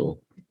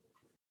Arsenal.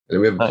 And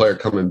then we have a player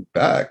coming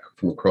back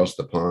from across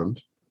the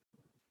pond.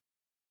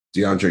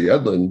 DeAndre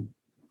Yedlin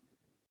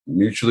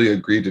mutually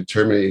agreed to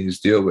terminate his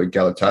deal with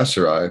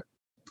Galatasaray,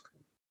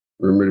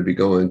 rumored to be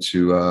going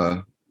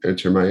to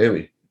enter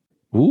Miami.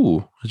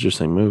 Ooh,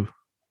 interesting move.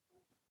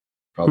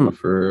 Probably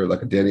for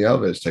like a Danny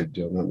Alves type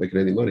deal, not making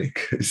any money.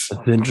 It's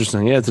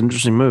interesting. Yeah, it's an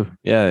interesting move.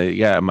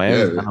 Yeah,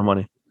 Miami's got no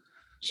money.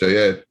 So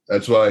yeah,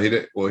 that's why he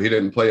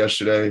didn't play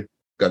yesterday.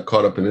 Got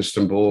caught up in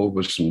Istanbul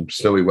with some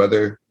snowy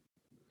weather,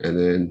 and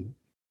then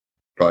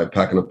probably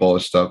packing up all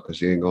his stuff because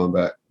he ain't going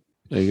back.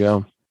 There you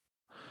go.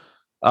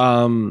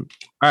 All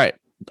right.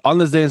 On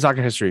this day in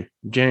soccer history,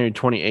 January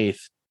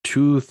 28th,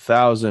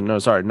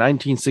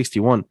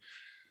 1961.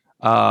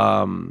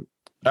 All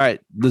right.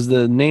 Does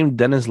the name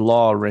Dennis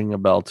Law ring a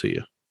bell to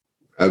you?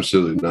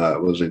 Absolutely not.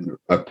 It wasn't.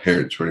 My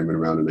parents weren't even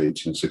around in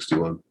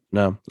 1861.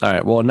 No. All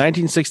right. Well, in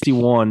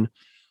 1961,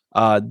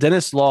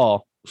 Dennis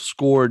Law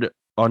scored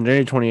on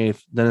January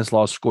 28th. Dennis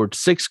Law scored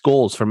 6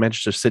 goals for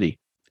Manchester City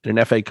in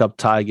an FA Cup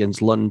tie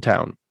against Luton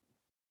Town.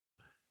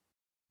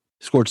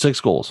 Scored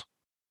 6 goals.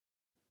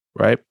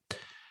 Right.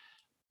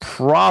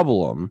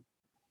 Problem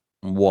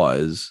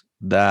was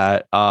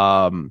that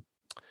the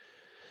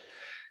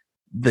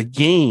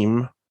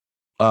game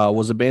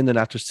was abandoned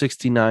after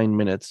 69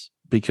 minutes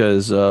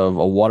because of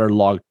a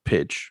waterlogged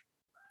pitch.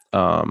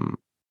 When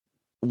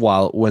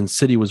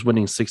City was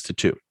winning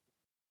 6-2.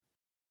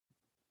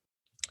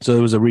 So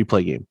it was a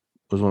replay game.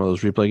 It was one of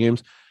those replay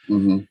games.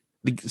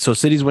 Mm-hmm. So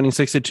City's winning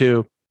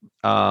 6-2.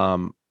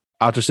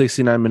 After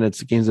 69 minutes,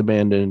 the game's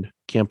abandoned.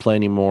 Can't play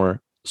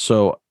anymore.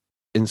 So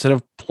instead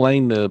of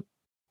playing the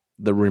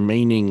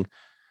remaining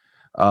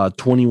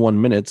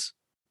 21 minutes,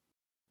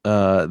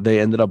 they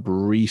ended up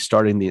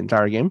restarting the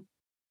entire game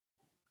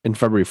in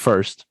February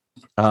 1st.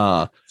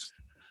 At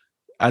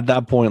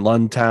that point,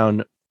 Luton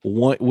Town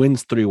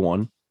wins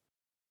 3-1.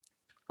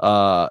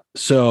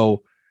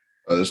 So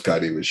this guy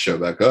didn't even show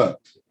back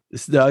up.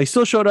 He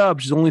still showed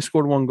up. He's only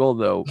scored 1 goal,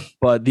 though.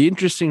 But the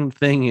interesting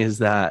thing is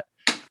that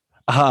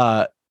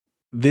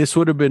this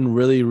would have been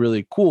really,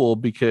 really cool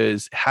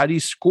because had he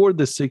scored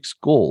the 6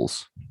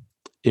 goals,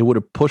 it would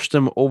have pushed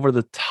him over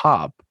the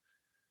top.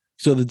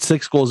 So the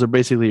 6 goals are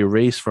basically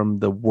erased from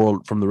the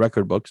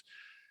record books.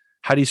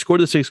 Had he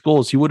scored the 6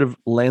 goals, he would have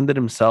landed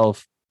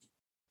himself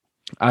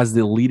as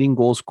the leading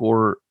goal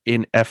scorer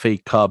in FA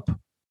Cup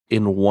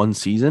in one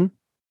season.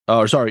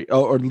 Or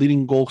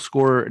leading goal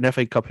scorer in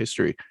FA Cup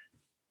history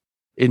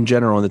in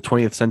general in the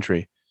 20th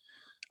century.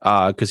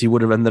 Because he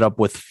would have ended up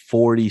with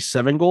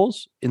 47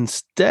 goals.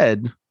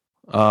 Instead,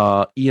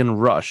 Ian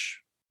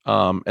Rush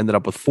ended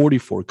up with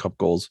 44 cup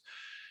goals.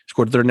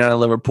 Scored 39 at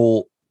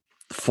Liverpool,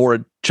 4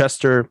 at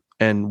Chester,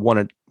 and 1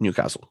 at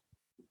Newcastle.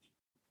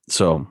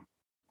 So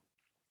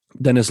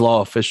Dennis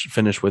Law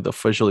finished with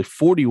officially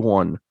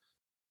 41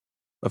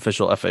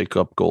 official FA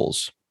Cup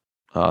goals.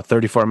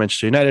 34 at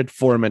Manchester United,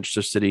 4 at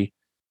Manchester City,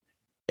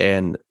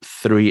 and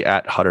 3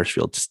 at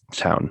Huddersfield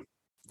Town.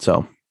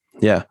 So,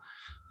 yeah.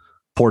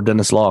 Poor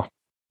Dennis Law.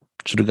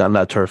 Should have gotten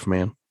that turf,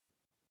 man.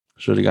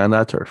 Should have gotten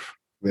that turf.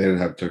 They didn't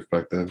have turf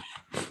back then.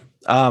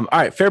 All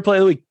right, fair play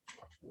of the week.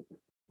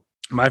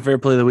 My fair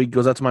play of the week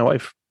goes out to my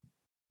wife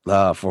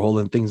for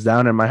holding things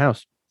down in my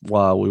house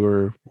while we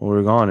were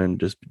gone and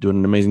just doing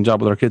an amazing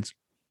job with our kids.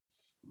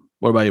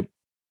 What about you?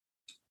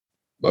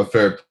 My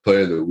fair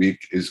play of the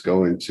week is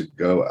going to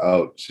go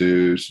out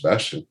to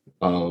Sebastian.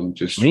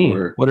 Just Me?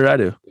 For, what did I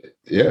do?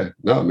 Yeah,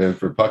 no, man,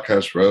 for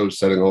Podcast Row,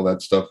 setting all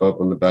that stuff up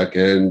on the back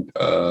end,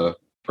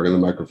 bringing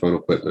the microphone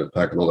equipment,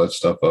 packing all that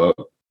stuff up,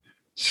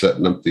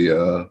 setting up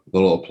the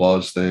little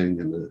applause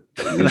thing. And the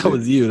That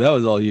was you. That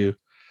was all you.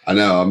 I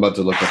know. I'm about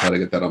to look up how to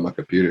get that on my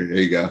computer.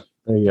 There you go.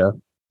 There you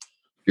go.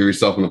 Give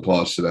yourself an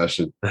applause,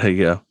 Sebastian. There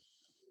you go.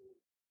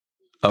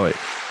 Oh, wait.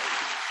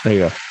 There you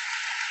go.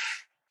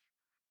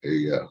 There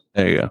you go.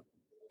 There you go.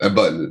 That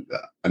button,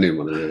 I need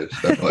one of those.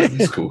 That button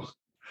is cool.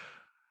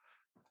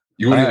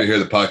 You wouldn't even hear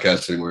the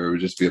podcast anymore. It would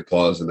just be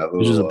applause and that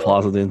little. Just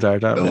applause the entire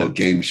time. That little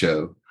game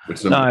show.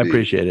 No, I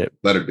appreciate it.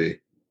 Let it be.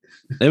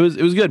 It was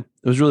good.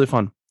 It was really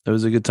fun. It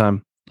was a good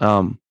time.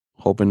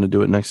 Hoping to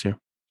do it next year.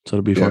 So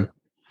it'll be fun.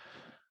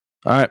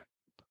 All right.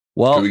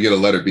 Well, can we get a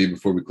letter B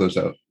before we close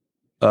out?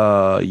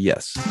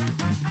 Yes.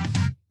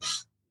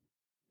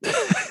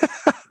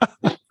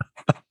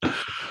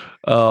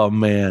 Oh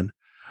man.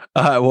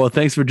 Well,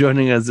 thanks for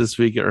joining us this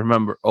week. And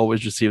remember,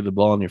 always receive the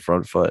ball on your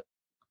front foot.